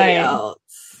text somebody Right.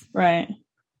 else. Right.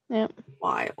 Yep.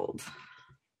 Wild.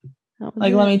 That was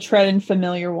Like, it. let me tread in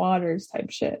familiar waters type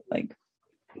shit. Like,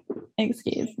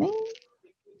 excuse me?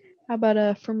 How about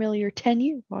a familiar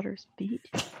 10-year waters beach?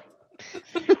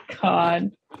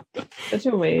 God. Such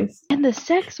a waste. And the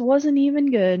sex wasn't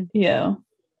even good. Yo.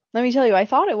 Let me tell you, I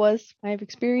thought it was. I've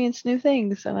experienced new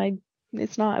things and I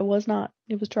It's not. It was not.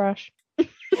 It was trash.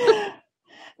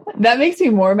 That makes me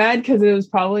more mad because it was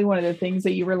probably one of the things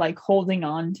that you were like holding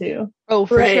on to. Oh,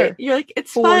 for Right. sure. You're like,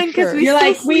 it's For fine because sure. we You're still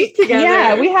like, sleep together.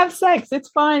 yeah, we have sex. It's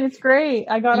fine. It's great.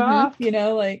 I got Mhm. off,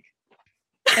 like,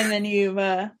 and then you've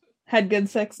had good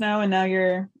sex now, and now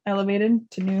you're elevated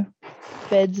to new.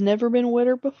 Bed's never been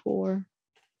wetter before.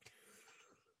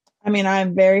 I mean,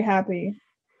 I'm very happy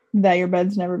that your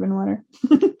bed's never been wetter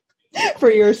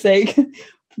for your sake.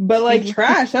 But like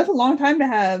trash, that's a long time to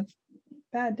have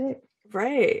bad dick.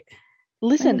 Right.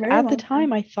 Listen, very at the long time,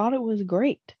 time. I thought it was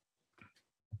great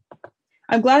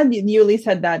I'm glad you at least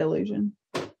had that illusion.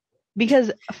 because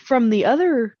from the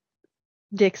other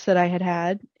dicks that I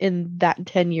had in that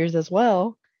 10 years as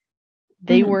well,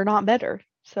 they Mhm. were not better.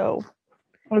 So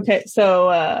Okay, so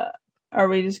are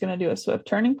we just gonna do a swift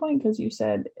turning point? Because you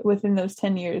said within those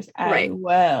 10 years as Right.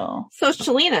 well. So,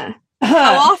 Shalina,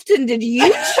 how often did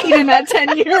you cheat in that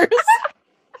 10 years?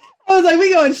 I was like,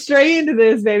 we going straight into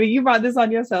this, baby. You brought this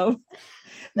on yourself.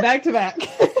 Back to back.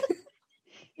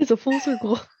 it's a full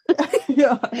circle,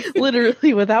 Yeah.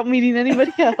 literally without meeting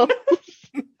anybody else.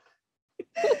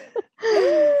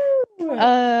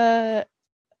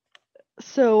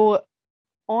 So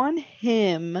on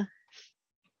him,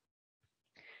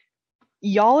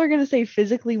 y'all are gonna say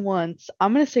physically once.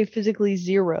 I'm gonna say physically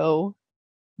 0,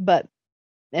 but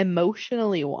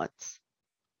emotionally once.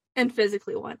 And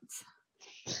physically once.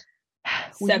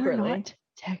 We were Separately. not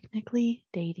technically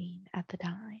dating at the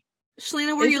time.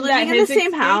 Shalina, were you Isn't that living in the his same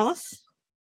excuse? house?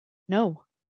 No.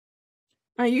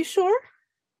 Are you sure?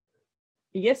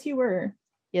 Yes, you were.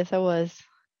 Yes, I was.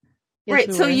 Yes, right.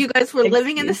 we So were. you guys were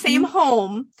living in the Excuse same me?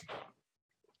 home.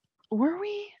 Were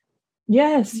we?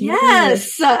 Yes. you were.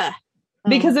 Yes.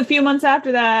 Because a few months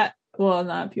after that, well,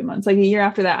 not a few months, like a year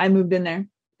after that, I moved in there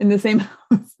in the same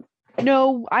house.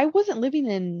 No, I wasn't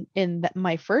living in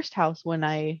my first house when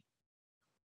I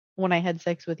had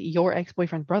sex with your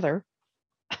ex-boyfriend's brother.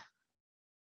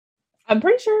 I'm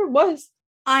pretty sure it was.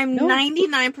 I'm No.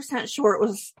 99% sure it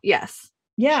was yes.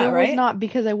 Yeah, Sure right? was not,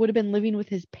 because I would have been living with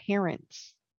his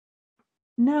parents.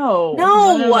 No.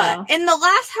 No. In the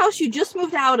last house you just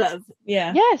moved out of.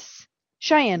 Yeah. Yes.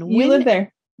 Cheyenne, You lived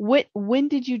there. when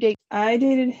did you date? I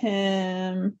dated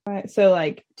him, so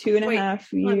like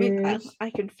 2.5 Let me. years. I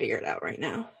can figure it out right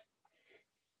now.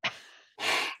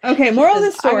 Okay, moral of the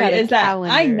Because I story got a is that I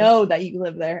calendar. know that you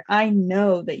live there. I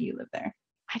know that you live there.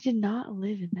 I did not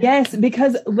live in that. Yes, house.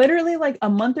 because literally like a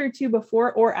month or two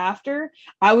before or after,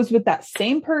 I was with that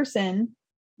same person.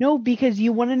 No, because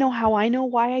you want to know how I know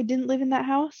why I didn't live in that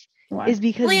house? Why? Is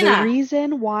because Selena. the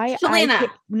reason why Selena.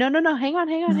 No, hang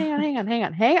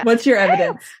on. What's your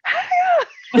evidence?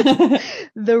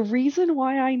 The reason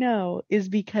why I know is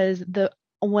because the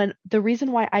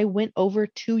reason why I went over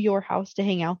to your house to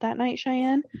hang out that night,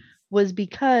 Cheyenne, was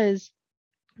because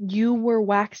you were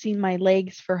waxing my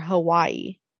legs for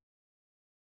Hawaii.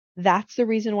 That's the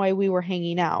reason why we were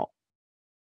hanging out.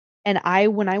 And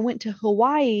when I went to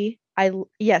Hawaii, I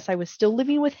was still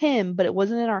living with him, but it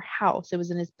wasn't in our house. It was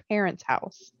in his parents'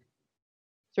 house.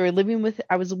 So we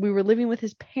were living with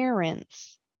his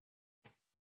parents.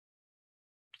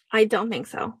 I don't think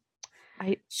so.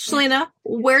 Shalina,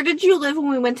 where did you live when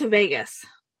we went to Vegas?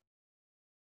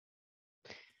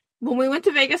 When we went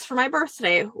to Vegas for my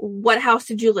birthday, what house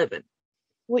did you live in?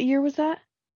 What year was that?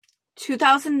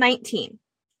 2019.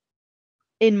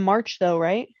 In March though,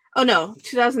 right? Oh no,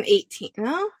 2018.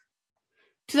 No?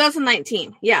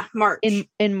 2019. Yeah, March.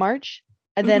 In March.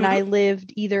 And then Mhm. I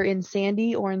lived either in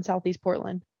Sandy or in Southeast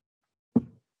Portland.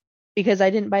 Because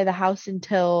I didn't buy the house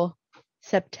until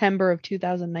September of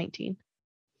 2019.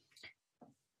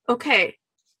 Okay.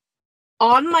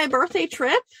 On my birthday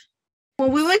trip,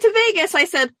 when we went to Vegas, I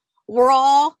said, we're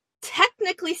all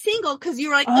technically single because you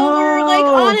were like, we're like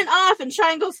on and off. And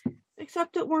Shine goes,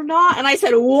 except that we're not. And I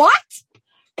said, what?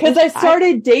 Because I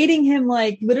started dating him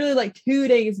like literally like 2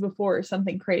 days before or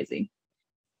something crazy.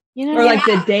 You know, Or like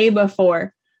the day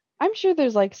before. I'm sure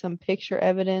there's like some picture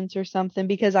evidence or something,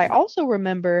 because I also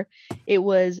remember it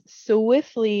was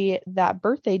swiftly that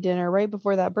birthday dinner, right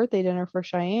before that birthday dinner for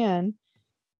Cheyenne,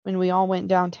 when we all went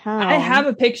downtown. I have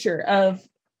a picture of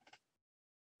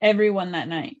everyone that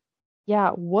night.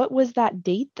 Yeah, what was that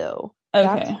date though? Okay.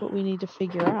 That's what we need to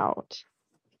figure out.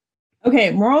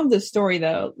 Okay, moral of the story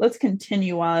though. Let's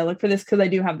continue while I look for this because I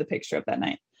do have the picture of that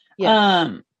night.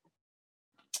 Yeah.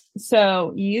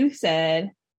 So you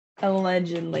said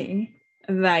allegedly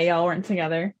that y'all weren't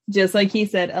together, just like he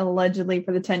said allegedly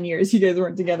for the 10 years you guys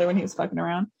weren't together when he was fucking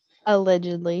around.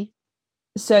 Allegedly.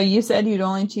 So you said you'd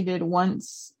only cheated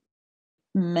once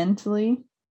mentally,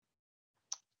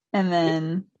 and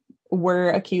then we're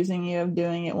accusing you of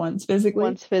doing it once physically.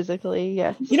 Once physically,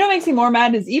 yes. You know what makes me more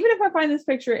mad is even if I find this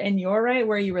picture and you're right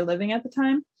where you were living at the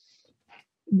time,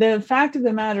 the fact of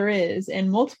the matter is, in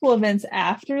multiple events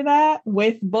after that,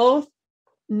 with both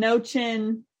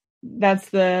Nochin, that's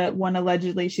the one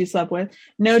allegedly she slept with,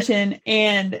 Nochin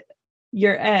and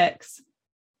your ex,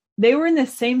 they were in the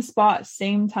same spot,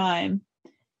 same time.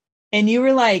 And you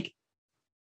were like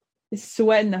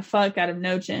sweating the fuck out of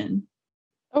Nochin.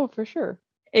 Oh, for sure.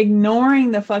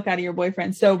 Ignoring the fuck out of your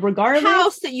boyfriend. So regardless,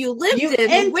 house that you lived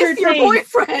in with your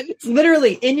boyfriend.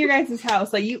 Literally in your guys'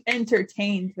 house. Like you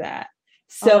entertained that.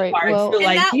 So right, hard. well, so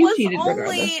like that you was cheated only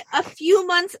regardless. a few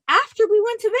months after we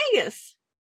went to Vegas.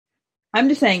 I'm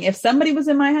just saying, if somebody was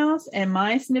in my house and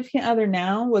my significant other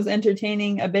now was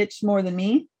entertaining a bitch more than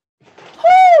me,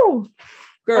 whoo,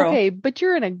 girl. Okay, but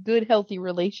you're in a good, healthy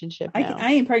relationship now.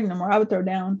 I ain't pregnant no more. I would throw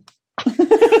down.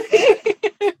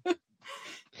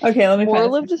 Okay, let me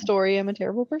Moral of the story, I'm a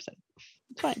terrible person.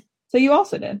 It's fine. So you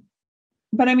also did.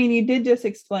 But I mean, you did just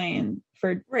explain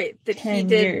for Right, that he 10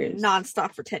 did years.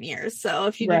 nonstop for 10 years. So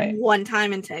if you Right. did one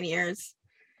time in 10 years,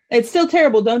 it's still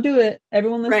terrible. Don't do it.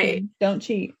 Everyone listening, Right. don't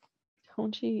cheat.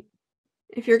 Don't cheat.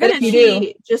 if you're But going to if you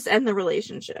cheat, just end the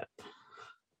relationship.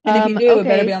 And if you do, it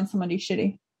better okay. be on somebody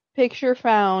shitty. Picture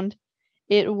found.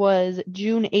 It was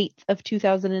June 8th of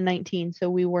 2019, so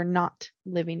we were not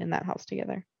living in that house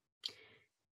together.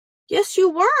 Yes, you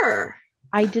were.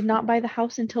 I did not buy the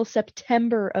house until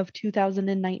September of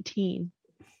 2019.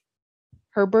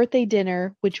 Her birthday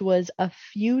dinner, which was a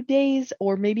few days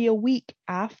or maybe a week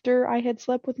after I had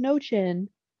slept with Nochin,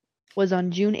 was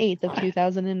on June 8th of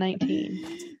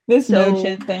 2019. This So- no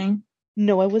chin thing.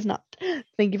 No, I was not.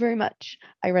 Thank you very much.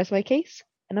 I rest my case,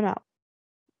 and I'm out.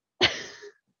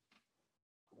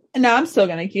 No, I'm still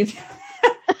gonna accuse you.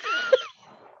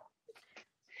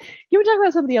 Can we talk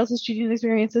about somebody else's cheating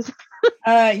experiences?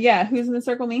 Yeah, who's in the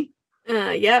circle? Me.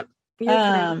 Yep. Your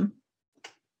turn.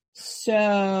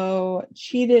 So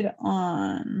cheated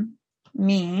on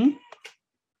me.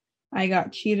 I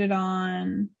got cheated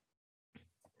on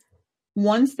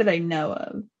once that I know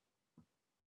of.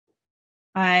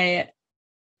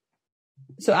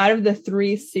 So out of the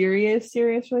 3 serious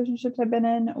relationships I've been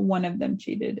in, one of them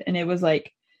cheated, and it was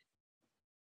like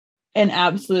an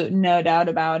absolute no doubt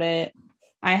about it.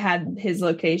 I had his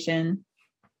location.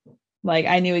 Like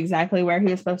I knew exactly where he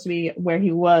was supposed to be, where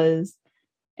he was.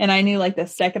 And I knew like the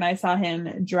second I saw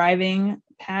him driving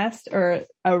past or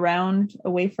around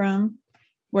away from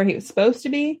where he was supposed to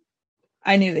be,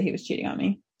 I knew that he was cheating on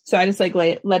me. So I just like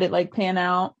let it like pan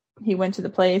out. He went to the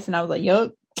place and I was like,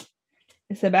 yup,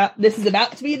 this is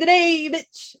about to be the day,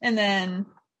 bitch. And then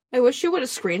I wish you would have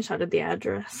screenshotted the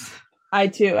address. I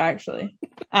too, actually,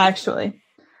 I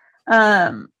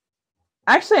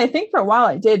think for a while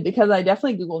I did because I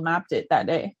definitely Google mapped it that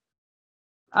day.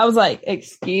 I was like,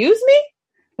 excuse me?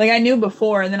 Like I knew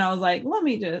before, and then I was like, let's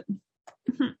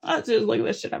just look at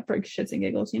this shit up for shits and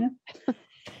giggles, you know?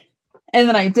 And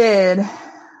then I did.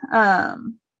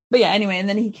 But yeah, anyway, and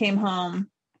then he came home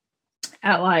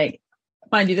at like,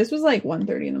 mind you, this was like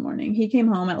 1:30 in the morning. He came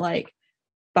home at like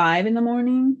 5 in the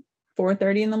morning,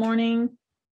 4:30 in the morning.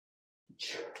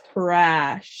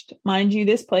 Trashed. Mind you,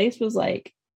 this place was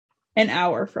like an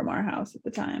hour from our house at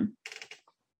the time.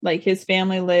 Like his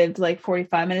family lived like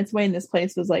 45 minutes away and this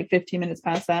place was like 15 minutes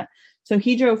past that. So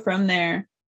he drove from there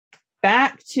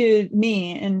back to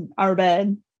me in our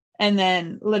bed and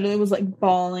then literally was like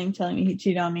bawling, telling me he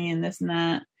cheated on me and this and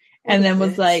that. And then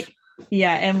was like,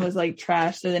 yeah, and was like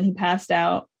trash. So then he passed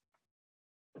out.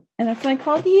 And that's when I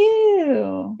called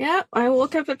you. Yep. I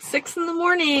woke up at 6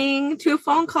 a.m. to a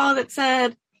phone call that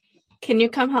said, can you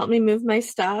come help me move my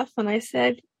stuff? And I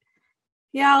said,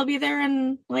 yeah, I'll be there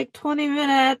in like 20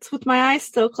 minutes with my eyes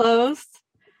still closed.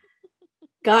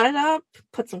 Got it up,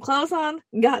 put some clothes on,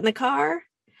 got in the car,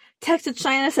 texted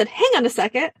China, said, hang on a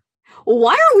second.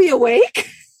 Why are we awake?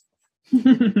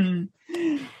 And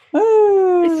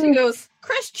she goes,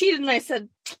 Chris cheated. And I said,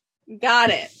 got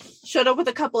it. Showed up with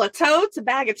a couple of totes, a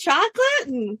bag of chocolate,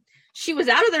 and she was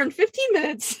out of there in 15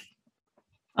 minutes.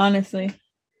 Honestly.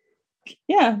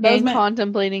 Yeah. That was And my...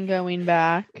 contemplating going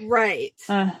back. Right.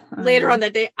 Later on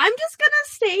that day, I'm just going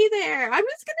to stay there. I'm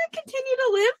just going to continue to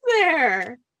live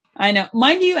there. I know.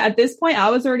 Mind you, at this point, I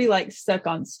was already like stuck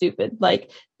on stupid.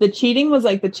 Like the cheating was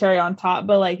like the cherry on top,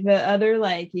 but like the other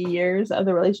like years of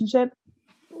the relationship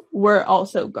were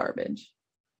also garbage.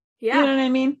 Yeah. You know what I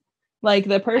mean? Like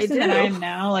the person that I do. am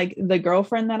now, like the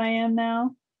girlfriend that I am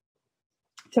now,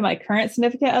 to my current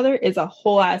significant other is a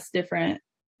whole ass different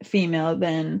female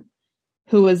than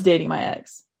who was dating my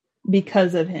ex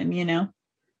because of him, you know?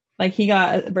 Like he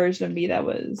got a version of me that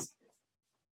was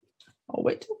Oh,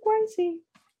 it took crazy.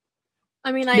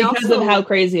 I mean, Because of how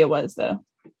crazy it was, though.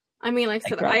 I mean, like I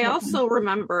said, I also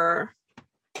remember,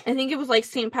 I think it was like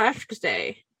St. Patrick's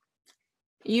Day.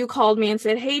 You called me and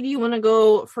said, hey, do you want to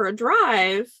go for a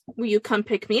drive? Will you come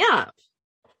pick me up?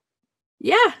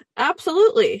 Yeah,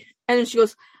 absolutely. And then she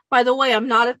goes, by the way, I'm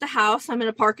not at the house. I'm in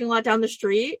a parking lot down the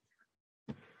street.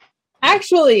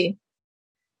 Actually,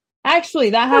 that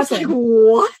I was happened. like,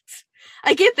 what?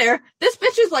 I get there. This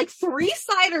bitch is like 3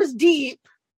 ciders deep.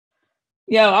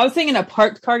 Yo, I was thinking a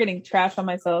parked car getting trashed on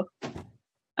myself.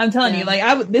 I'm telling you,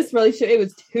 like, this relationship, it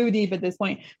was too deep at this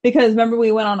point. Because remember,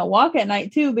 we went on a walk at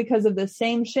night, too, because of the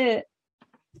same shit.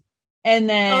 And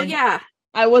then... Oh, yeah.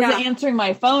 I wasn't answering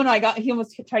my phone. He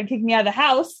almost tried to kick me out of the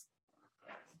house.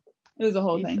 It was a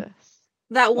whole thing.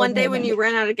 That one day when you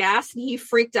ran out of gas and he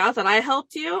freaked out that I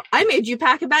helped you, I made you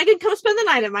pack a bag and come spend the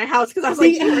night at my house because I was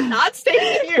like, you're not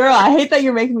staying here. Girl, I hate that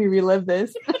you're making me relive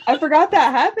this. I forgot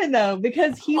that happened though,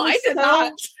 because he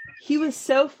was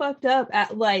so fucked up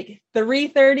at like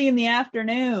 3:30 in the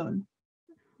afternoon.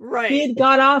 Right. He had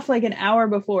got off like an hour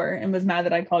before and was mad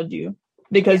that I called you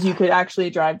because you could actually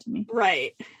drive to me.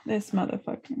 Right. This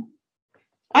motherfucker.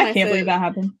 I can't believe that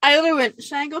happened. I literally went,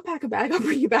 should I go pack a bag? I'll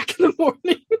bring you back in the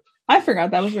morning. I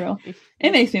forgot that was real.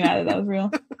 It makes me mad that was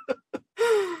real.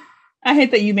 I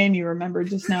hate that you made me remember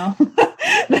just now.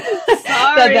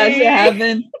 that shit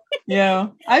happened. Yeah.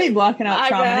 I be blocking out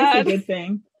trauma. Bad. It's a good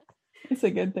thing. It's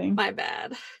a good thing. My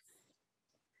bad.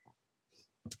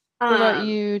 What about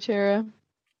you, Tara?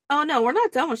 Oh no, we're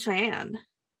not done with Cheyenne.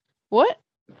 What?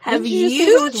 Have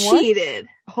you cheated?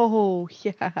 Oh,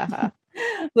 yeah.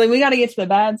 Like, we got to get to the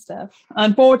bad stuff.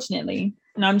 Unfortunately.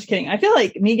 No, I'm just kidding. I feel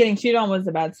like me getting cheated on was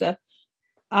the bad stuff.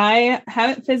 I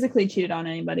haven't physically cheated on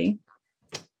anybody,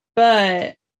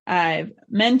 but I've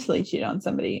mentally cheated on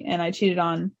somebody, and I cheated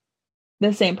on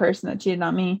the same person that cheated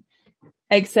on me,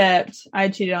 except I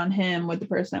cheated on him with the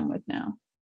person I'm with now.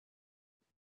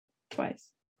 Twice.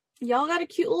 Y'all got a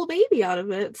cute little baby out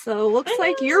of it, so looks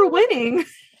like you're winning.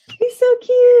 He's so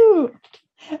cute.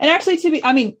 And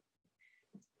actually,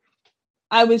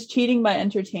 I was cheating by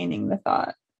entertaining the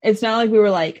thought. It's not like we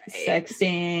were like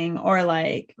sexting or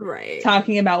like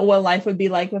talking about what life would be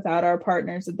like without our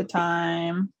partners at the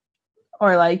time,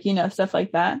 or like, stuff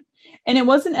like that. And it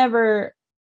wasn't ever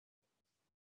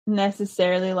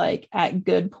necessarily like at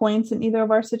good points in either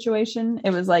of our situation. It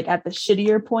was like at the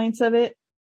shittier points of it.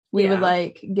 We would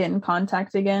like get in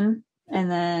contact again, and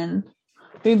then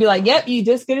we'd be like, yep, you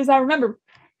just good as I remember.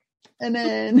 And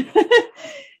then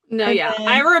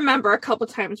I remember a couple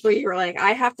times where you were like,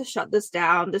 I have to shut this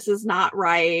down. This is not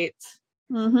right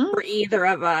for either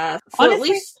of us. So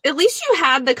honestly, at least you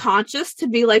had the conscience to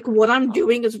be like, what I'm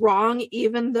doing is wrong,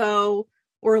 even though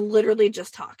we're literally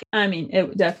just talking. I mean,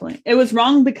 it was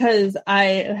wrong because I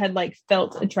had like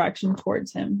felt attraction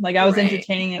towards him. Like I was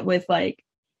entertaining it with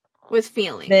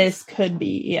feelings. This could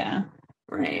be,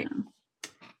 Right. Yeah.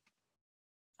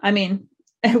 I mean,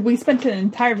 we spent an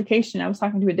entire vacation. I was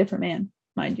talking to a different man,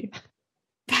 mind you.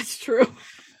 That's true.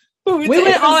 We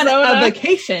went on a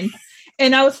vacation,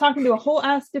 and I was talking to a whole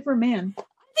ass different man. I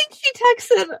think she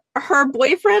texted her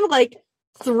boyfriend like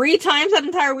 3 times that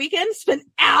entire weekend, spent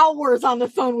hours on the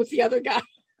phone with the other guy.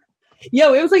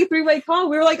 Yo, it was like a 3-way call.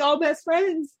 We were like all best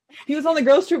friends. He was on the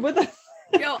girls trip with us.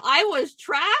 Yo, I was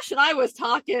trash and I was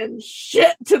talking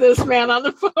shit to this man on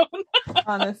the phone.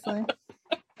 Honestly.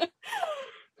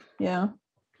 Yeah.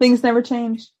 Things never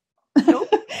change. Nope.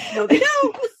 No, they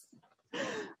don't.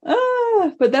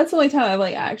 But that's the only time I've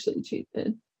like actually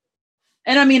cheated.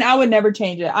 And I mean, I would never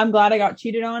change it. I'm glad I got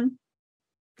cheated on.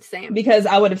 Same. Because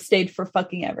I would have stayed for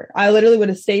fucking ever. I literally would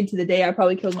have stayed to the day I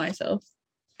probably killed myself.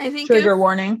 I think trigger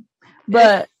warning.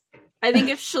 But I think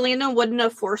if Shalina wouldn't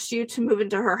have forced you to move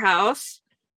into her house,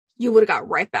 you would have got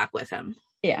right back with him.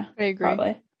 Yeah, I agree.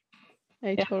 Probably.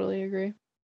 I totally agree.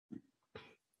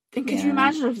 And could you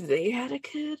imagine if they had a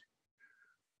kid?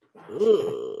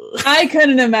 Ugh. I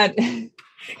couldn't imagine.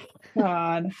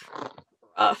 God.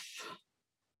 Rough.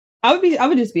 I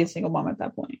would just be a single mom at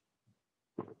that point.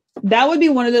 That would be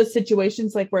one of those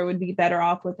situations like where it would be better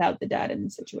off without the dad in the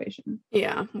situation.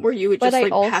 Yeah, where you would just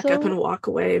pack up and walk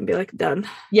away and be like, done.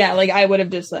 Yeah, like we would have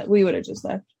just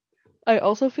left. I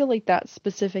also feel like that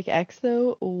specific ex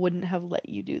though wouldn't have let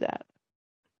you do that.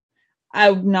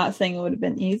 I'm not saying it would have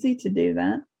been easy to do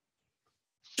that.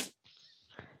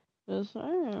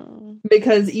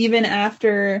 Because even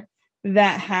after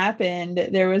that happened,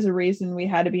 there was a reason we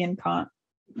had to be in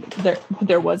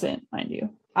there wasn't, mind you.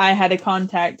 I had to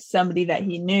contact somebody that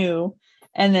he knew,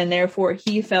 and then therefore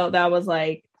he felt that was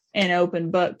like an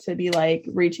open book to be like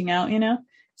reaching out,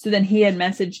 So then he had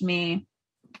messaged me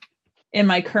in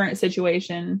my current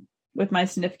situation with my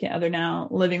significant other now,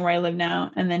 living where I live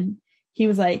now. And then he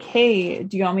was like, hey,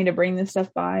 do you want me to bring this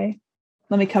stuff by?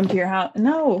 Let me come to your house.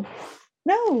 No.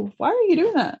 Why are you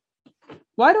doing that?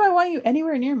 Why do I want you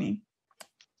anywhere near me?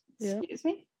 Yeah.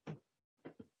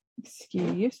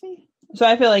 Excuse me? So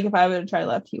I feel like if I would have tried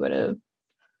left, he would have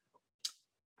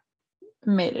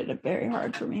made it very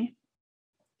hard for me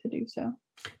to do so.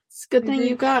 It's a good thing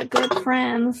you got good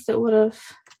friends that would have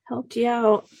helped you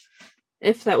out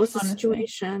if that was the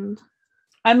situation.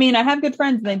 I mean, I have good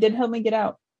friends and they did help me get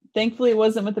out. Thankfully, it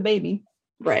wasn't with the baby.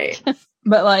 Right.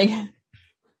 But like,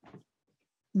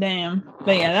 damn.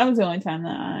 But yeah, that was the only time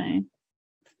that I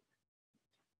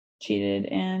cheated,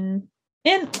 and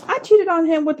I cheated on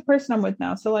him with the person I'm with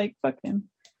now. So like, fuck him.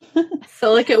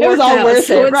 So like it was worked all out, worth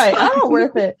so it, it's right? fine. All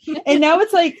worth it. And now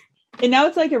it's like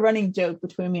a running joke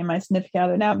between me and my significant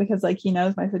other now, because like he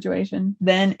knows my situation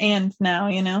then and now,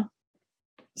 you know.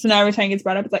 So now every time it gets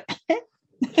brought up, it's like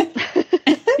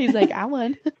He's like, I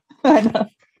won. I know.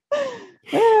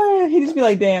 He'd just be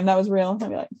like, damn, that was real. I'd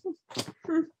be like,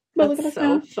 but look at us That's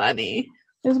so now. funny.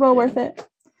 It was well worth it.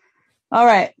 All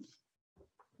right.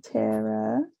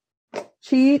 Tara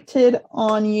cheated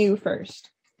on you first.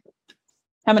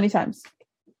 How many times?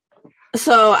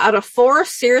 So out of 4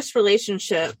 serious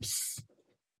relationships,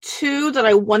 2 that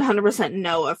I 100%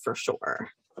 know of for sure.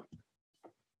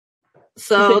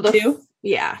 So You said 2?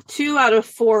 Yeah, 2 out of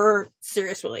 4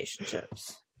 serious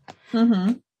relationships.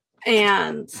 Mm-hmm.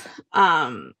 And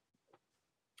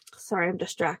sorry, I'm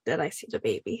distracted. I see the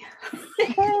baby.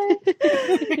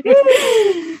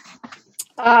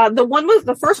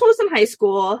 The first one was in high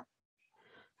school.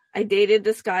 I dated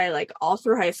this guy like all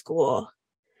through high school.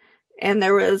 And I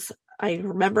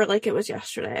remember like it was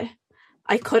yesterday.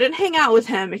 I couldn't hang out with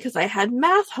him because I had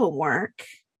math homework.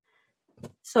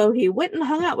 So he went and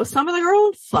hung out with some other girl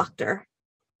and fucked her.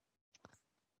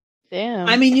 Damn.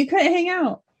 I mean, you couldn't hang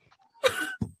out.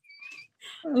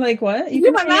 Like what? You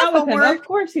did couldn't my hang out math with him. homework. Of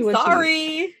course he would.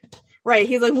 Sorry. Right.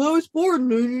 He's like, well, I was bored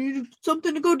and I needed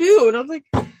something to go do. And I was like,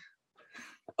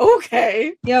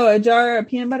 okay. Yo, a jar of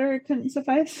peanut butter couldn't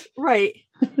suffice. Right.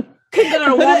 Couldn't go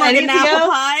to Put Walmart and anything get an apple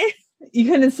else? pie. You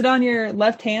couldn't sit on your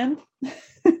left hand.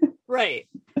 Right.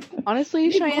 Honestly, You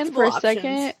need Cheyenne, for a multiple options.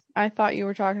 second, I thought you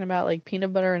were talking about like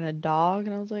peanut butter and a dog,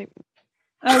 and I was like,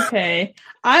 Okay,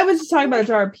 I was just talking about a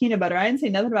jar of peanut butter. I didn't say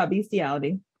nothing about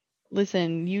bestiality.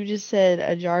 listen, you just said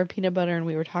a jar of peanut butter, and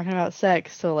we were talking about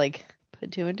sex, so like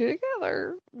put 2 and 2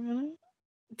 together. You know?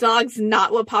 Dog's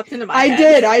not what popped into my I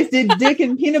head. did dick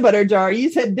and peanut butter jar. You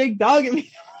said dick, dog, and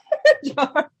peanut butter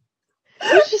jar.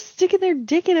 Who's just sticking their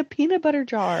dick in a peanut butter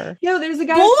jar? Yo, there's a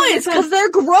guy. Boys, because they're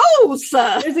gross.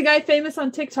 there's a guy famous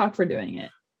on TikTok for doing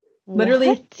it. Literally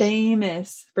What?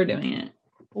 famous for doing it.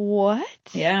 What?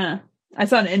 Yeah, I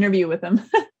saw an interview with him.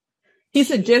 He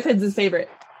said Jif is his favorite.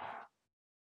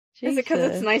 Is it because it's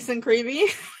Jesus. nice and creamy?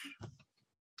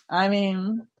 I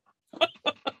mean,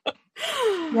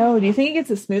 yo, do you think it gets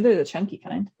the smooth or the chunky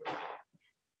kind?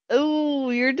 Oh, Oh,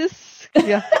 you're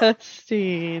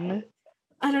disgusting.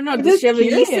 I don't know. I'm Does just she have a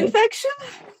yeast curious. infection?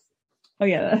 Oh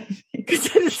yeah, Because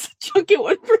that is a chunky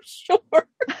one for sure.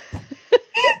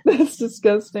 that's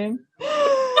disgusting.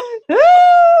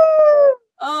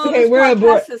 Oh, Okay, this we're podcast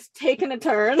abort- is taking a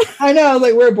turn. I know,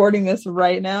 like we're aborting this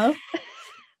right now.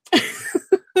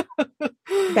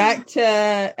 Back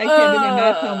to I can't do my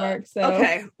math homework. So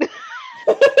Okay.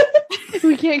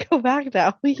 We can't go back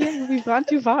now. We've gone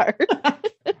too far.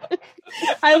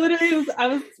 I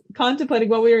was contemplating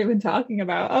what we were even talking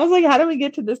about. I was like, how do we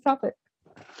get to this topic?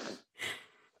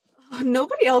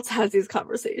 Nobody else has these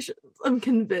conversations. I'm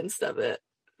convinced of it.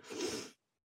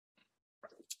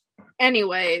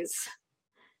 Anyways,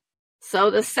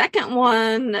 so the second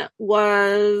one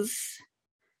was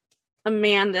a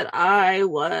man that I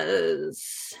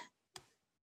was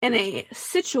in a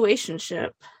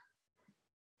situationship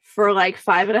for like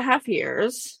 5.5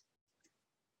 years.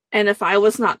 And if I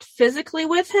was not physically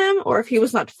with him, or if he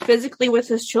was not physically with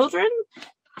his children,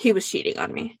 he was cheating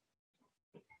on me.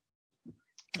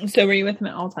 So were you with him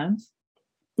at all times?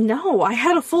 No, I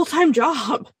had a full-time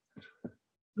job.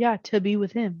 Yeah, to be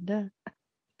with him. Duh.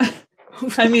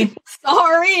 I mean,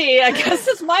 Sorry, I guess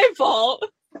it's my fault.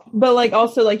 but like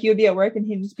also like you would be at work and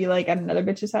he'd just be like at another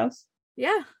bitch's house.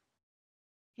 Yeah,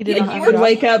 He did Yeah, not Like have you a would job.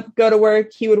 wake up, go to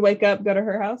work. He would wake up, go to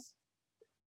her house.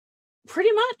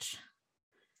 pretty much.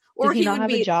 Did he not would have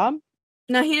be. a job?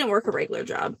 No, he didn't work a regular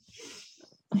job.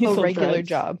 He A sold regular drugs.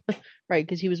 job. Right,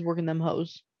 because he was working them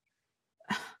hoes.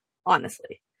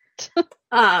 Honestly.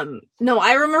 No,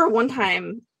 I remember one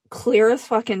time, clear as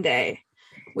fucking day.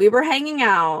 We were hanging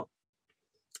out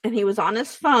and he was on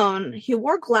his phone. He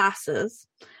wore glasses.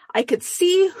 I could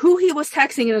see who he was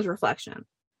texting in his reflection.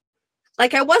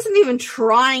 Like, I wasn't even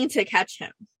trying to catch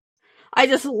him. I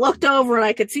just looked over and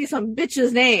I could see some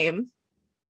bitch's name.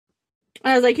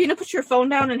 And I was like, you gonna put your phone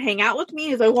down and hang out with me?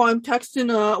 He's like, well, I'm texting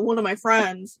one of my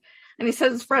friends. And he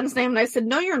said his friend's name, and I said,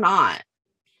 no, you're not.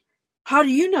 How do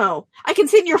you know? I can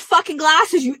see in your fucking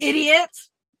glasses, you idiot.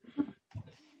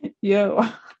 Yo,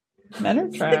 men are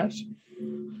trash.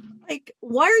 Like,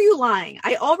 why are you lying?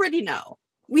 I already know.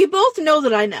 We both know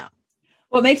that I know.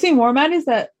 What makes me more mad is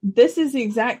that this is the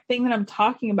exact thing that I'm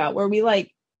talking about, where we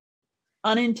like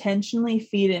unintentionally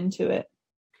feed into it.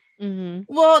 Mm-hmm.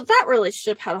 Well, that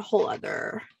relationship had a whole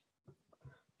other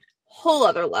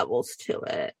levels to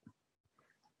it.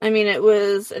 I mean, it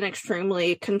was an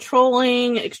extremely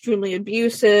controlling, extremely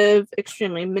abusive,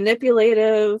 extremely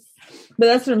manipulative. But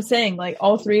that's what I'm saying. Like,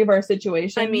 all three of our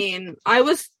situations. I mean, I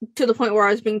was to the point where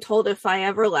I was being told if I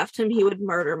ever left him, he would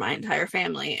murder my entire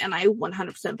family. And I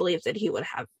 100% believe that he would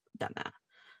have done that.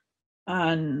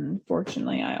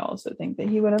 Unfortunately, I also think that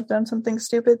he would have done something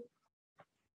stupid.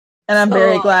 And I'm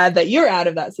very glad that you're out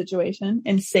of that situation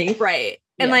and safe. Right.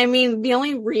 And Yeah. I mean, the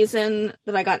only reason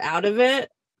that I got out of it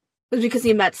was because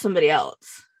he met somebody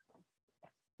else.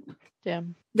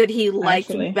 Damn. That he liked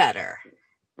Actually. better.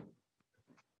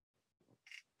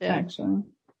 Yeah. Actually.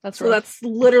 That's So rough. that's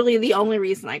literally the only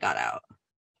reason I got out.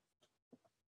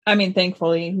 I mean,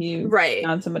 thankfully, you Right.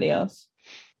 found somebody else.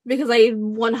 Because I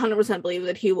 100% believe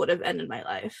that he would have ended my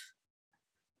life.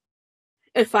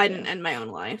 If I didn't end my own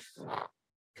life.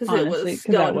 Because it Honestly, was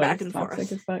 'cause that going back was and toxic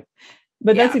forth. as fuck.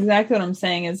 But Yeah. that's exactly what I'm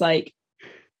saying is like,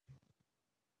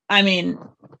 I mean,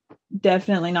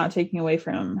 definitely not taking away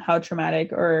from how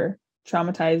traumatic or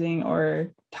traumatizing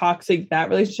or toxic that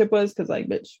relationship was. Because, like,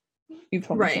 bitch, you've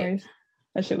told me Right. stories.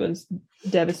 That shit was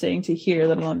devastating to hear,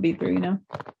 let alone be through, you know?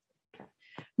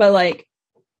 But, like,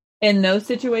 in those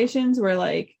situations where,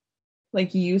 like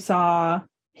you saw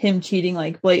him cheating,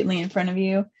 like, blatantly in front of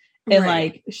you, and,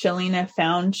 Right. like, Shalina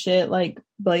found shit, like,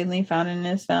 blatantly found in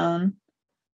his phone,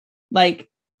 like,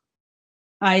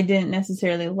 I didn't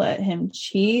necessarily let him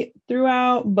cheat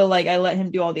throughout, but, like, I let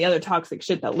him do all the other toxic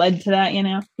shit that led to that, you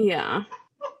know? Yeah.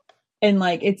 And,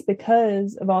 like, it's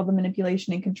because of all the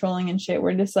manipulation and controlling and shit.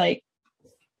 We're just, like,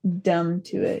 dumb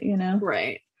to it, you know?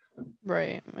 Right.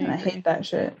 Right. And I agree. hate that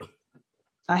shit.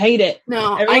 I hate it.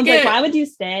 No, I Everyone's get like, why would you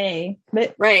stay?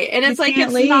 But right. And it's you like, can't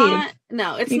it's leave. not,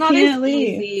 no, it's You not as can't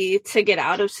leave. easy to get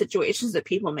out of situations that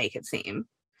people make it seem.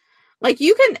 Like,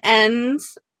 you can end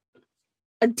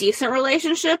a decent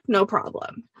relationship, no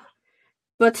problem.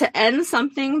 But to end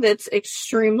something that's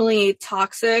extremely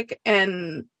toxic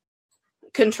and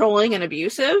controlling and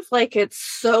abusive, like, it's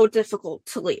so difficult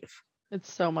to leave.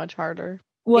 It's so much harder.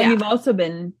 well, Yeah. you've also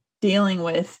been dealing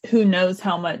with who knows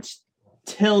how much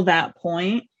till that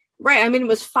point. Right. I mean, it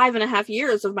was 5.5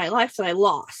 years of my life that I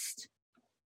lost.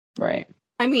 Right.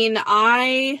 I mean,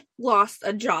 I lost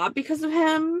a job because of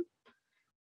him.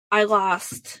 I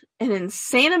lost an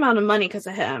insane amount of money because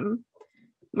of him.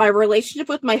 My relationship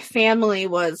with my family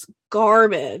was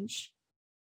garbage.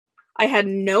 I had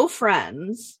no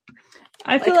friends.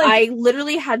 I feel Like, like I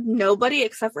literally had nobody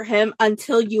except for him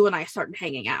until you and I started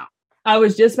hanging out. I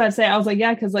was just about to say, I was like,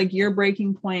 yeah, because like your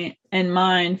breaking point and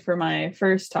mine for my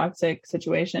first toxic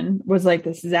situation was like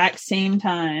this exact same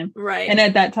time. Right. And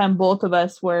at that time, both of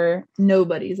us were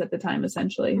nobodies at the time,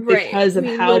 essentially, Right. because of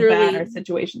We how bad literally our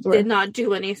situations were. did not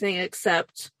do anything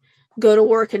except go to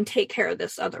work and take care of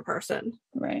this other person.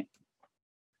 Right.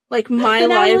 Like, my But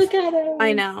now life, look at us.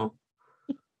 I know.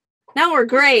 Now we're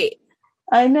great.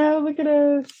 I know. Look at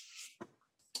us.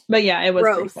 But yeah, it was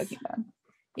pretty Gross. fucking bad.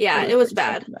 Yeah, it was pretty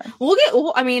bad. fucking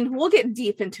bad. We'll get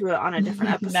deep into it on a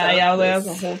different episode. Nah, yeah, that was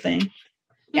a whole thing.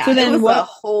 Yeah, So so then it was what- a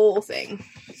whole thing.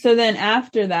 So then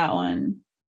after that one,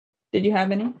 did you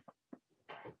have any?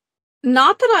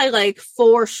 Not that I like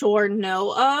for sure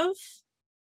know of.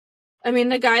 I mean,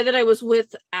 the guy that I was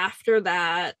with after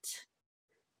that,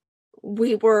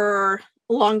 we were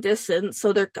long distance,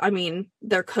 so there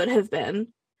could have been,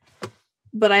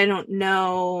 but I don't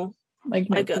know. Like,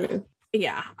 no Like a- proof.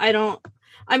 Yeah, I don't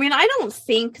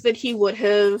think that he would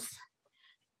have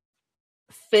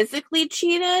physically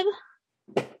cheated.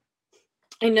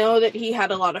 I know that he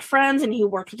had a lot of friends and he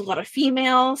worked with a lot of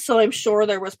females, so I'm sure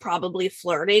there was probably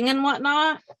flirting and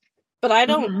whatnot. But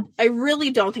I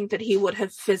really don't think that he would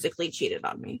have physically cheated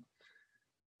on me.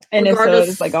 And if so, regardless-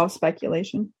 it's like all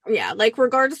speculation. Yeah, like,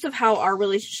 regardless of how our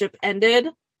relationship ended,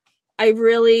 I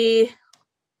really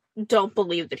don't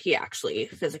believe that he actually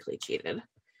physically cheated.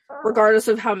 Regardless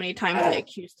of how many times I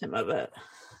accused him of it.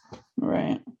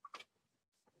 Right.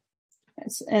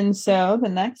 Yes. And so the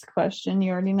next question,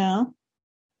 you already know.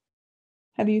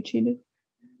 Have you cheated?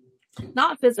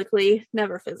 Not physically,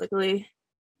 never physically.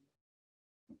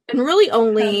 And really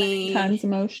only Times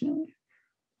emotionally.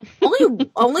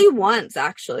 only once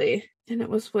actually. And it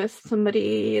was with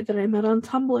somebody that I met on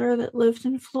Tumblr that lived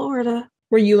in Florida.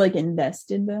 Were you like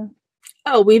invested though?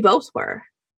 Oh, we both were.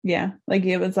 Yeah, like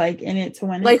it was like in it to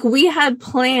win it. Like we had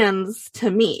plans to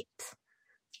meet.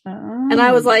 And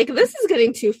I was like, this is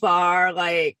getting too far.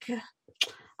 Like,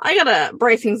 I gotta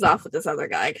break things off with this other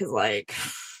guy because, like,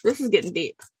 this is getting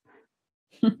deep.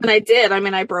 And I did. I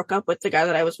mean, I broke up with the guy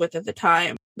that I was with at the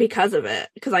time because of it.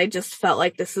 Because I just felt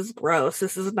like this is gross.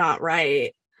 This is not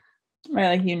right.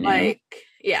 Right, like you knew. Like,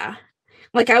 yeah.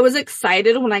 Like, I was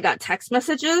excited when I got text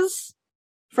messages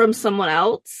from someone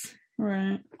else.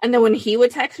 Right. And then when he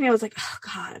would text me, I was like, oh,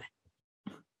 God.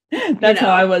 That's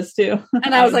how I was too.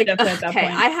 And I was like, definitely at that okay,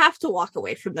 point. I have to walk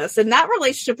away from this. And that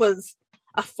relationship was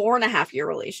a 4.5-year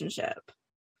relationship.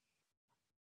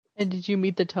 And did you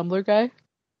meet the Tumblr guy?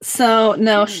 So,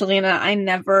 no, Shalina, I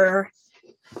never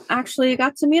actually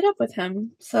got to meet up with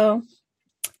him. So,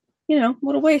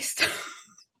 what a waste.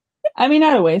 I mean,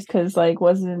 not a waste because, like,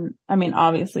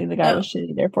 obviously the guy was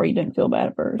shitty, therefore you didn't feel bad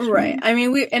at first. Right. I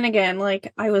mean, and again,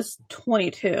 like, I was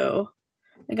 22.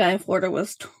 The guy in Florida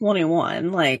was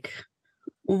 21. Like,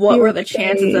 what were the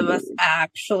chances of us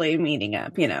actually meeting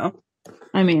up,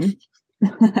 I mean,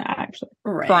 actually.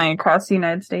 Right. Flying across the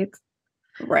United States.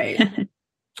 Right.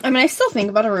 I mean, I still think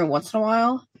about it every once in a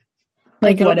while.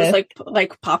 Like it'll what just, if?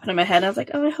 like popping in my head. I was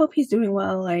like, oh, I hope he's doing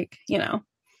well. Like,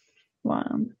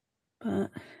 Wow. But,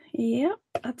 yeah,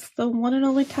 that's the one and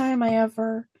only time I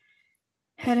ever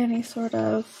had any sort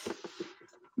of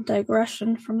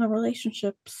digression from the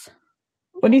relationships.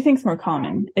 What do you think's more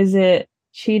common? Is it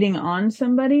cheating on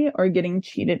somebody or getting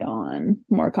cheated on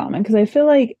more common? Because I feel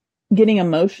like getting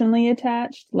emotionally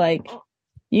attached, like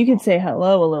you could say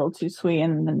hello a little too sweet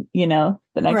and then,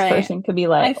 the next person could be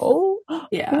like,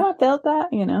 yeah, I felt that,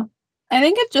 I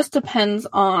think it just depends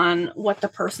on what the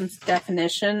person's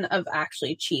definition of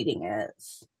actually cheating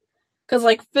is. Because,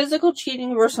 like, physical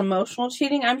cheating versus emotional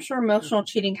cheating, I'm sure emotional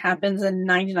cheating happens in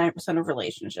 99% of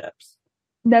relationships.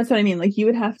 That's what I mean. Like, you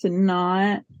would have to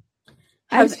not...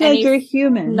 I just feel like you're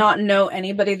human. Not know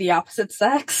anybody the opposite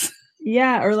sex.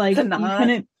 Yeah, or, like,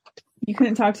 you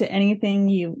couldn't talk to anything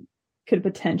you could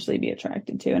potentially be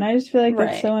attracted to. And I just feel like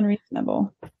that's so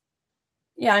unreasonable.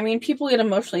 Yeah, I mean, people get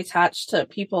emotionally attached to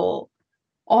people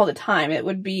all the time. It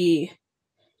would be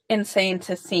insane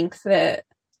to think that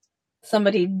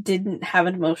somebody didn't have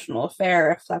an emotional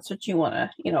affair, if that's what you want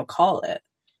to, call it.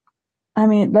 I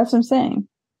mean, that's what I'm saying.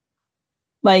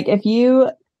 Like, if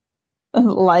you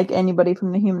like anybody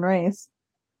from the human race,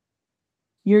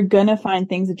 you're gonna find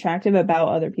things attractive about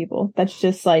other people. That's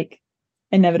just, like,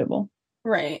 inevitable.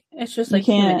 Right. It's just, like,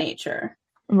 human nature.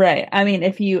 Right. I mean,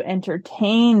 if you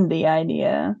entertain the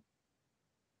idea,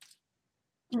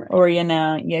 or,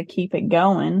 you keep it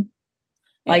going.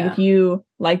 Like, if you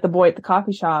like the boy at the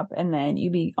coffee shop and then you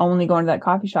be only going to that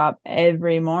coffee shop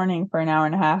every morning for an hour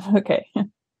and a half, okay.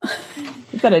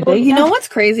 You've got a date. You know what's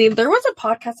crazy? There was a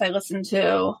podcast I listened to.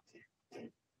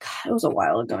 God, it was a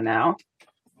while ago now.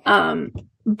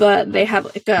 But they had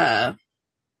like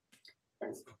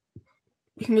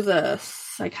he was a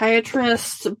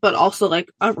psychiatrist, but also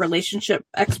like a relationship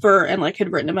expert and like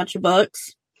had written a bunch of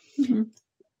books. Mm-hmm.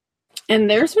 And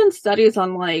there's been studies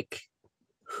on like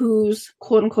who's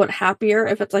quote unquote happier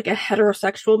if it's like a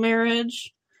heterosexual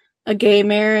marriage, a gay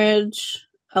marriage,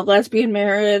 a lesbian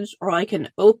marriage, or like an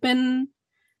open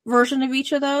version of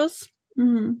each of those.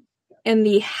 Mm-hmm. And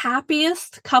the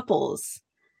happiest couples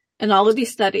in all of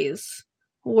these studies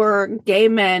were gay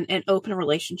men in open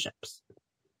relationships.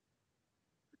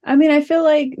 I mean, I feel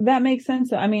like that makes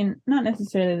sense. I mean, not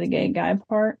necessarily the gay guy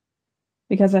part,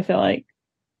 because I feel like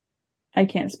I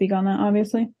can't speak on that,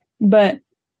 obviously. But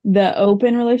the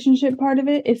open relationship part of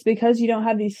it, it's because you don't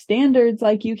have these standards.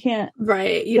 Like, you can't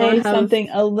say something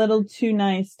a little too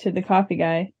nice to the coffee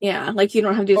guy. Yeah, like you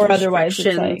don't have these or restrictions. Otherwise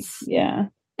it's like, yeah.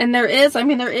 And there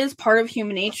is part of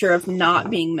human nature of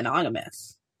not being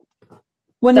monogamous.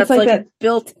 When that's it's like that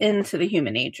built into the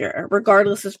human nature,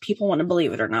 regardless if people want to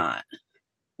believe it or not.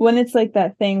 When it's like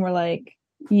that thing where like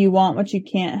you want what you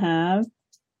can't have.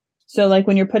 So like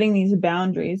when you're putting these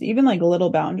boundaries, even like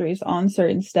little boundaries on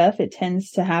certain stuff, it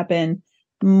tends to happen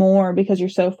more because you're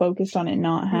so focused on it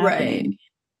not happening. Right.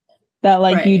 That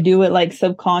like you do it like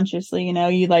subconsciously,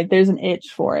 you like there's an itch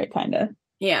for it kind of.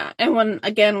 Yeah. And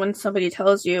when somebody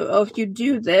tells you, oh, if you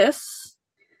do this,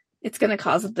 it's going to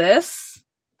cause this.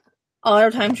 A lot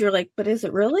of times you're like, but is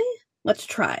it really? Let's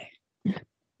try.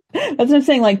 That's what I'm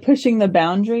saying, like pushing the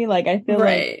boundary. Like I feel like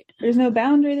Right. there's no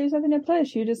boundary, there's nothing to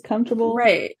push. You're just comfortable,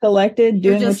 Right. collected,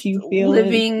 You're doing what just you feel is,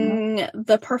 living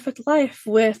the perfect life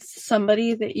with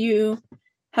somebody that you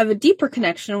have a deeper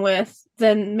connection with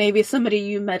than maybe somebody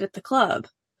you met at the club.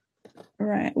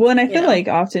 right. Well, and I feel know? like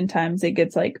oftentimes it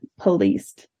gets like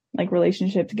policed. Like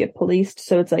relationships get policed,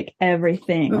 so it's like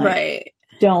everything. Like, Right.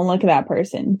 don't look at that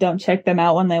person. Don't check them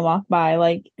out when they walk by.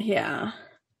 Like Yeah.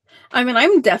 I mean,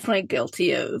 I'm definitely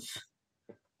guilty of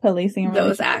policing a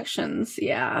those relationship. actions.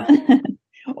 Yeah.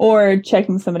 Or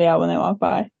checking somebody out when they walk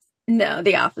by. No,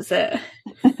 the opposite.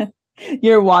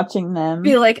 You're watching them.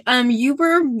 Be like, you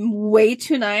were way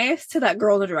too nice to that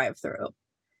girl to drive through.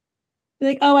 Be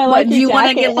like, oh, I What, like do your you want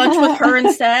to jacket. get lunch with her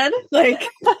instead? Like,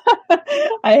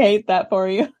 I hate that for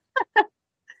you.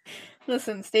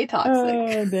 listen, stay toxic.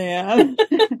 Oh, damn.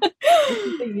 This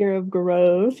is a year of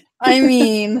growth. I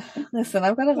mean, listen,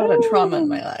 I've got a lot of trauma in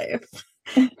my life.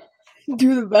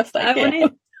 Do the best I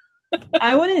can.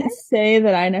 I wouldn't say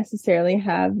that I necessarily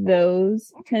have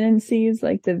those tendencies,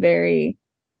 like the very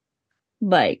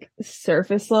like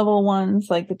surface level ones,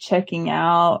 like the checking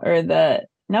out or the,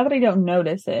 not that I don't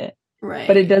notice it, Right.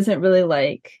 but it doesn't really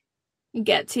like,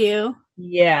 get to you.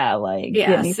 yeah, like Yeah,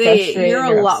 get me see, frustrated. you're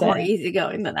or a lot more upset.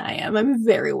 easygoing than I am. I'm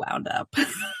very wound up.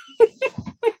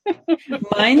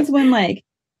 Mine's when like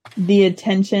the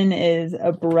attention is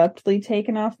abruptly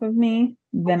taken off of me,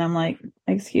 then I'm like,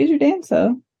 excuse your damn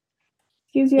so.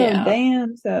 Excuse your Yeah.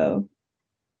 damn so.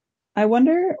 I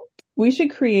wonder, we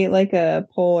should create like a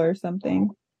poll or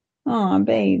something. Aw,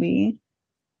 baby.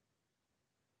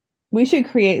 We should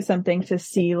create something to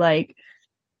see like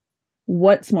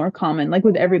what's more common, like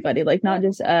with everybody, like not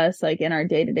just us, like in our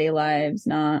day-to-day lives,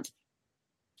 not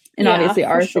and Yeah, obviously for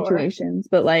our sure. situations,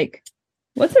 but like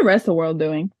what's the rest of the world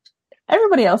doing?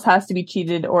 Everybody else has to be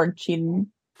cheated or cheated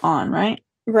on, right?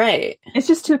 Right. It's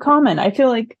just too common. I feel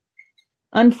like,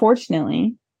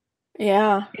 unfortunately,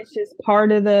 Yeah. it's just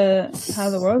part of how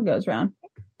the world goes round.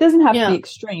 Doesn't have to Yeah. be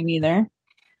extreme either.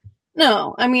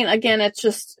 No, I mean, again, it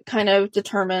just kind of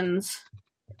determines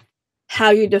how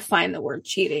you define the word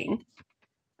cheating.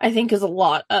 I think is a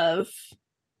lot of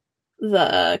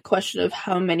the question of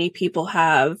how many people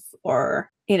have or,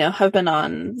 have been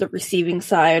on the receiving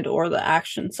side or the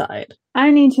action side.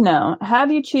 I need to know,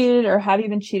 have you cheated or have you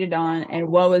been cheated on, and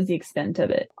what was the extent of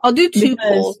it? I'll do two Because-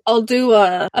 polls. I'll do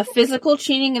a physical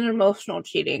cheating and an emotional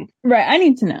cheating. Right, I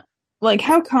need to know. Like,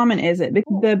 how common is it?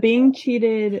 The being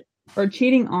cheated or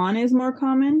cheating on is more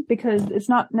common because it's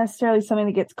not necessarily something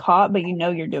that gets caught, but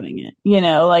you're doing it.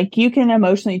 Like you can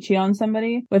emotionally cheat on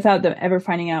somebody without them ever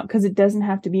finding out because it doesn't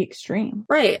have to be extreme.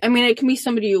 Right. I mean, it can be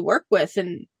somebody you work with,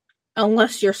 and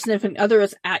unless you're sniffing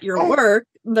others at your work,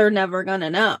 they're never gonna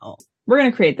know. We're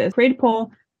going to create a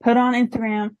poll, put it on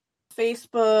Instagram.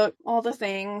 Facebook, all the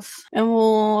things, and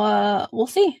we'll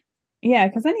see. Yeah,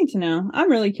 because I need to know. I'm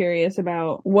really curious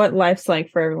about what life's like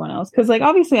for everyone else. Because, like,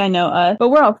 obviously I know us, but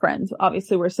we're all friends.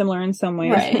 Obviously, we're similar in some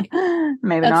ways. Right.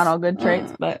 Maybe not all good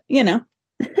traits, but,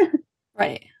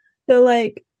 Right. So,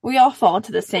 like, We all fall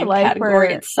into the same Life category. where-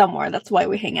 It's somewhere. That's why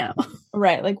we hang out.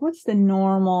 right. Like, what's the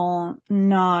normal,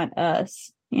 not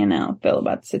us, feel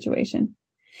about the situation?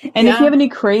 And if Yeah. you have any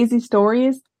crazy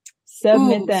stories,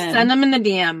 submit Ooh, them. Send them in the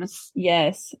DMs.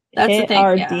 Yes. That's the hit thing,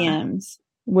 our yeah. DMs.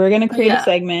 We're going to create Yeah. a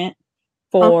segment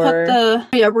I'll for...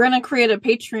 put we're gonna create a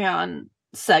Patreon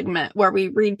segment where we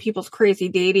read people's crazy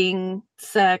dating,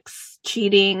 sex,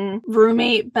 cheating,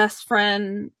 roommate, best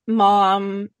friend,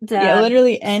 mom, dad. yeah,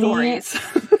 literally any stories.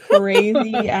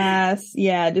 crazy ass,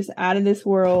 just out of this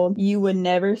world. You would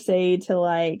never say to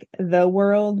like the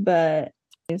world, but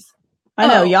I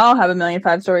know Oh. y'all have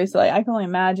 1,000,005 stories, so like I can only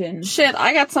imagine. Shit,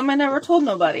 I got some I never told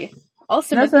nobody. I'll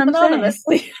submit That's what them I'm saying.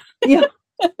 anonymously. Yeah,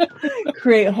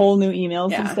 create whole new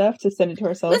emails and Yeah. stuff to send it to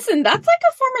ourselves. Listen, that's like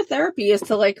a form of therapy, is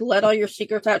to like let all your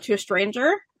secrets out to a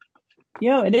stranger.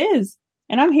 Yo, it is,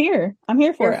 and I'm here. I'm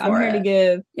here for Here it. I'm for here to it.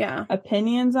 give Yeah.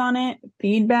 opinions on it,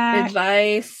 feedback,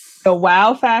 Advice. the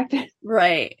wow factor.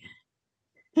 Right.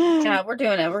 Yeah, we're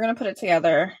doing it. We're gonna put it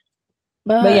together.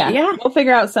 But, But yeah, yeah. we'll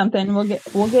figure out something. We'll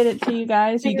get it to you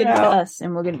guys. You Figure get it to out. us,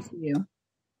 and we'll get it to you.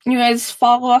 You guys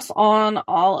follow us on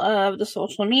all of the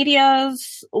social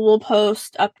medias. We'll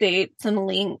post updates and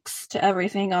links to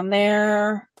everything on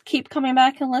there. Keep coming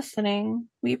back and listening.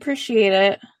 We appreciate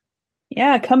it.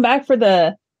 Yeah, come back for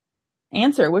the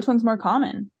answer. Which one's more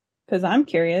common? Because I'm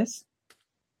curious.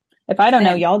 If I don't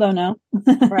know, Same. y'all don't know.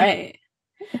 Right.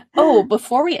 Oh,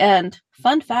 before we end,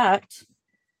 fun fact.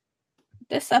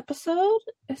 This episode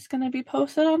is going to be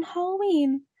posted on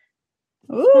Halloween.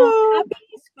 So Ooh,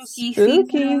 happy spooky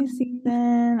spooky season.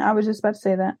 season. I was just about to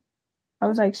say that. I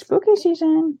was like, spooky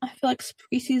season. I feel like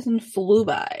spooky season flew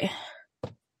by.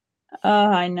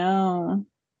 I know.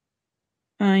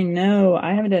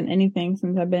 I haven't done anything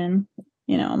since I've been,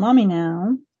 a mommy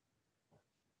now.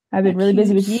 I've been really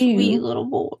busy with you. Sweet little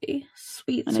boy.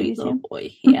 Sweet little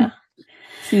boy. Yeah.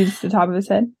 See just the top of his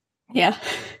head? Yeah.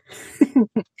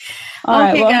 All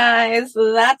right, okay, well, guys.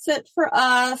 That's it for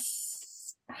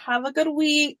us. Have a good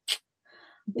week.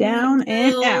 Down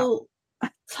and out.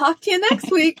 Talk to you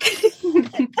next week.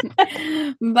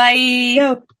 Bye.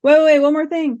 Yo, wait, one more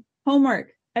thing. Homework.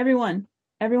 Everyone,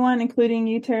 including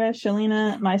you, Tara,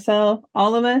 Shalina, myself,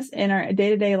 all of us in our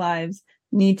day-to-day lives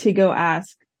need to go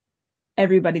ask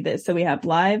everybody this. So we have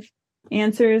live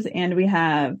answers and we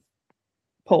have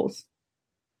polls.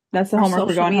 That's the Our homework we're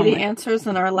social going media home with. answers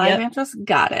and our live answers.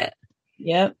 Got it.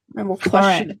 Yep. And we'll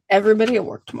question everybody at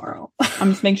work tomorrow.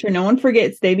 I'm just making sure no one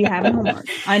forgets they be having homework.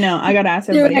 I know. I got to ask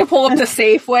You're everybody. going to pull up to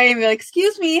Safeway and be like,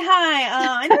 excuse me,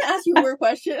 hi, I need to ask you a weird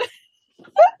question.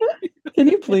 Can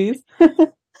you please?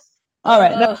 All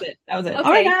right. That was it. Okay. All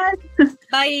right, guys.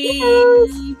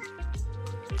 Bye.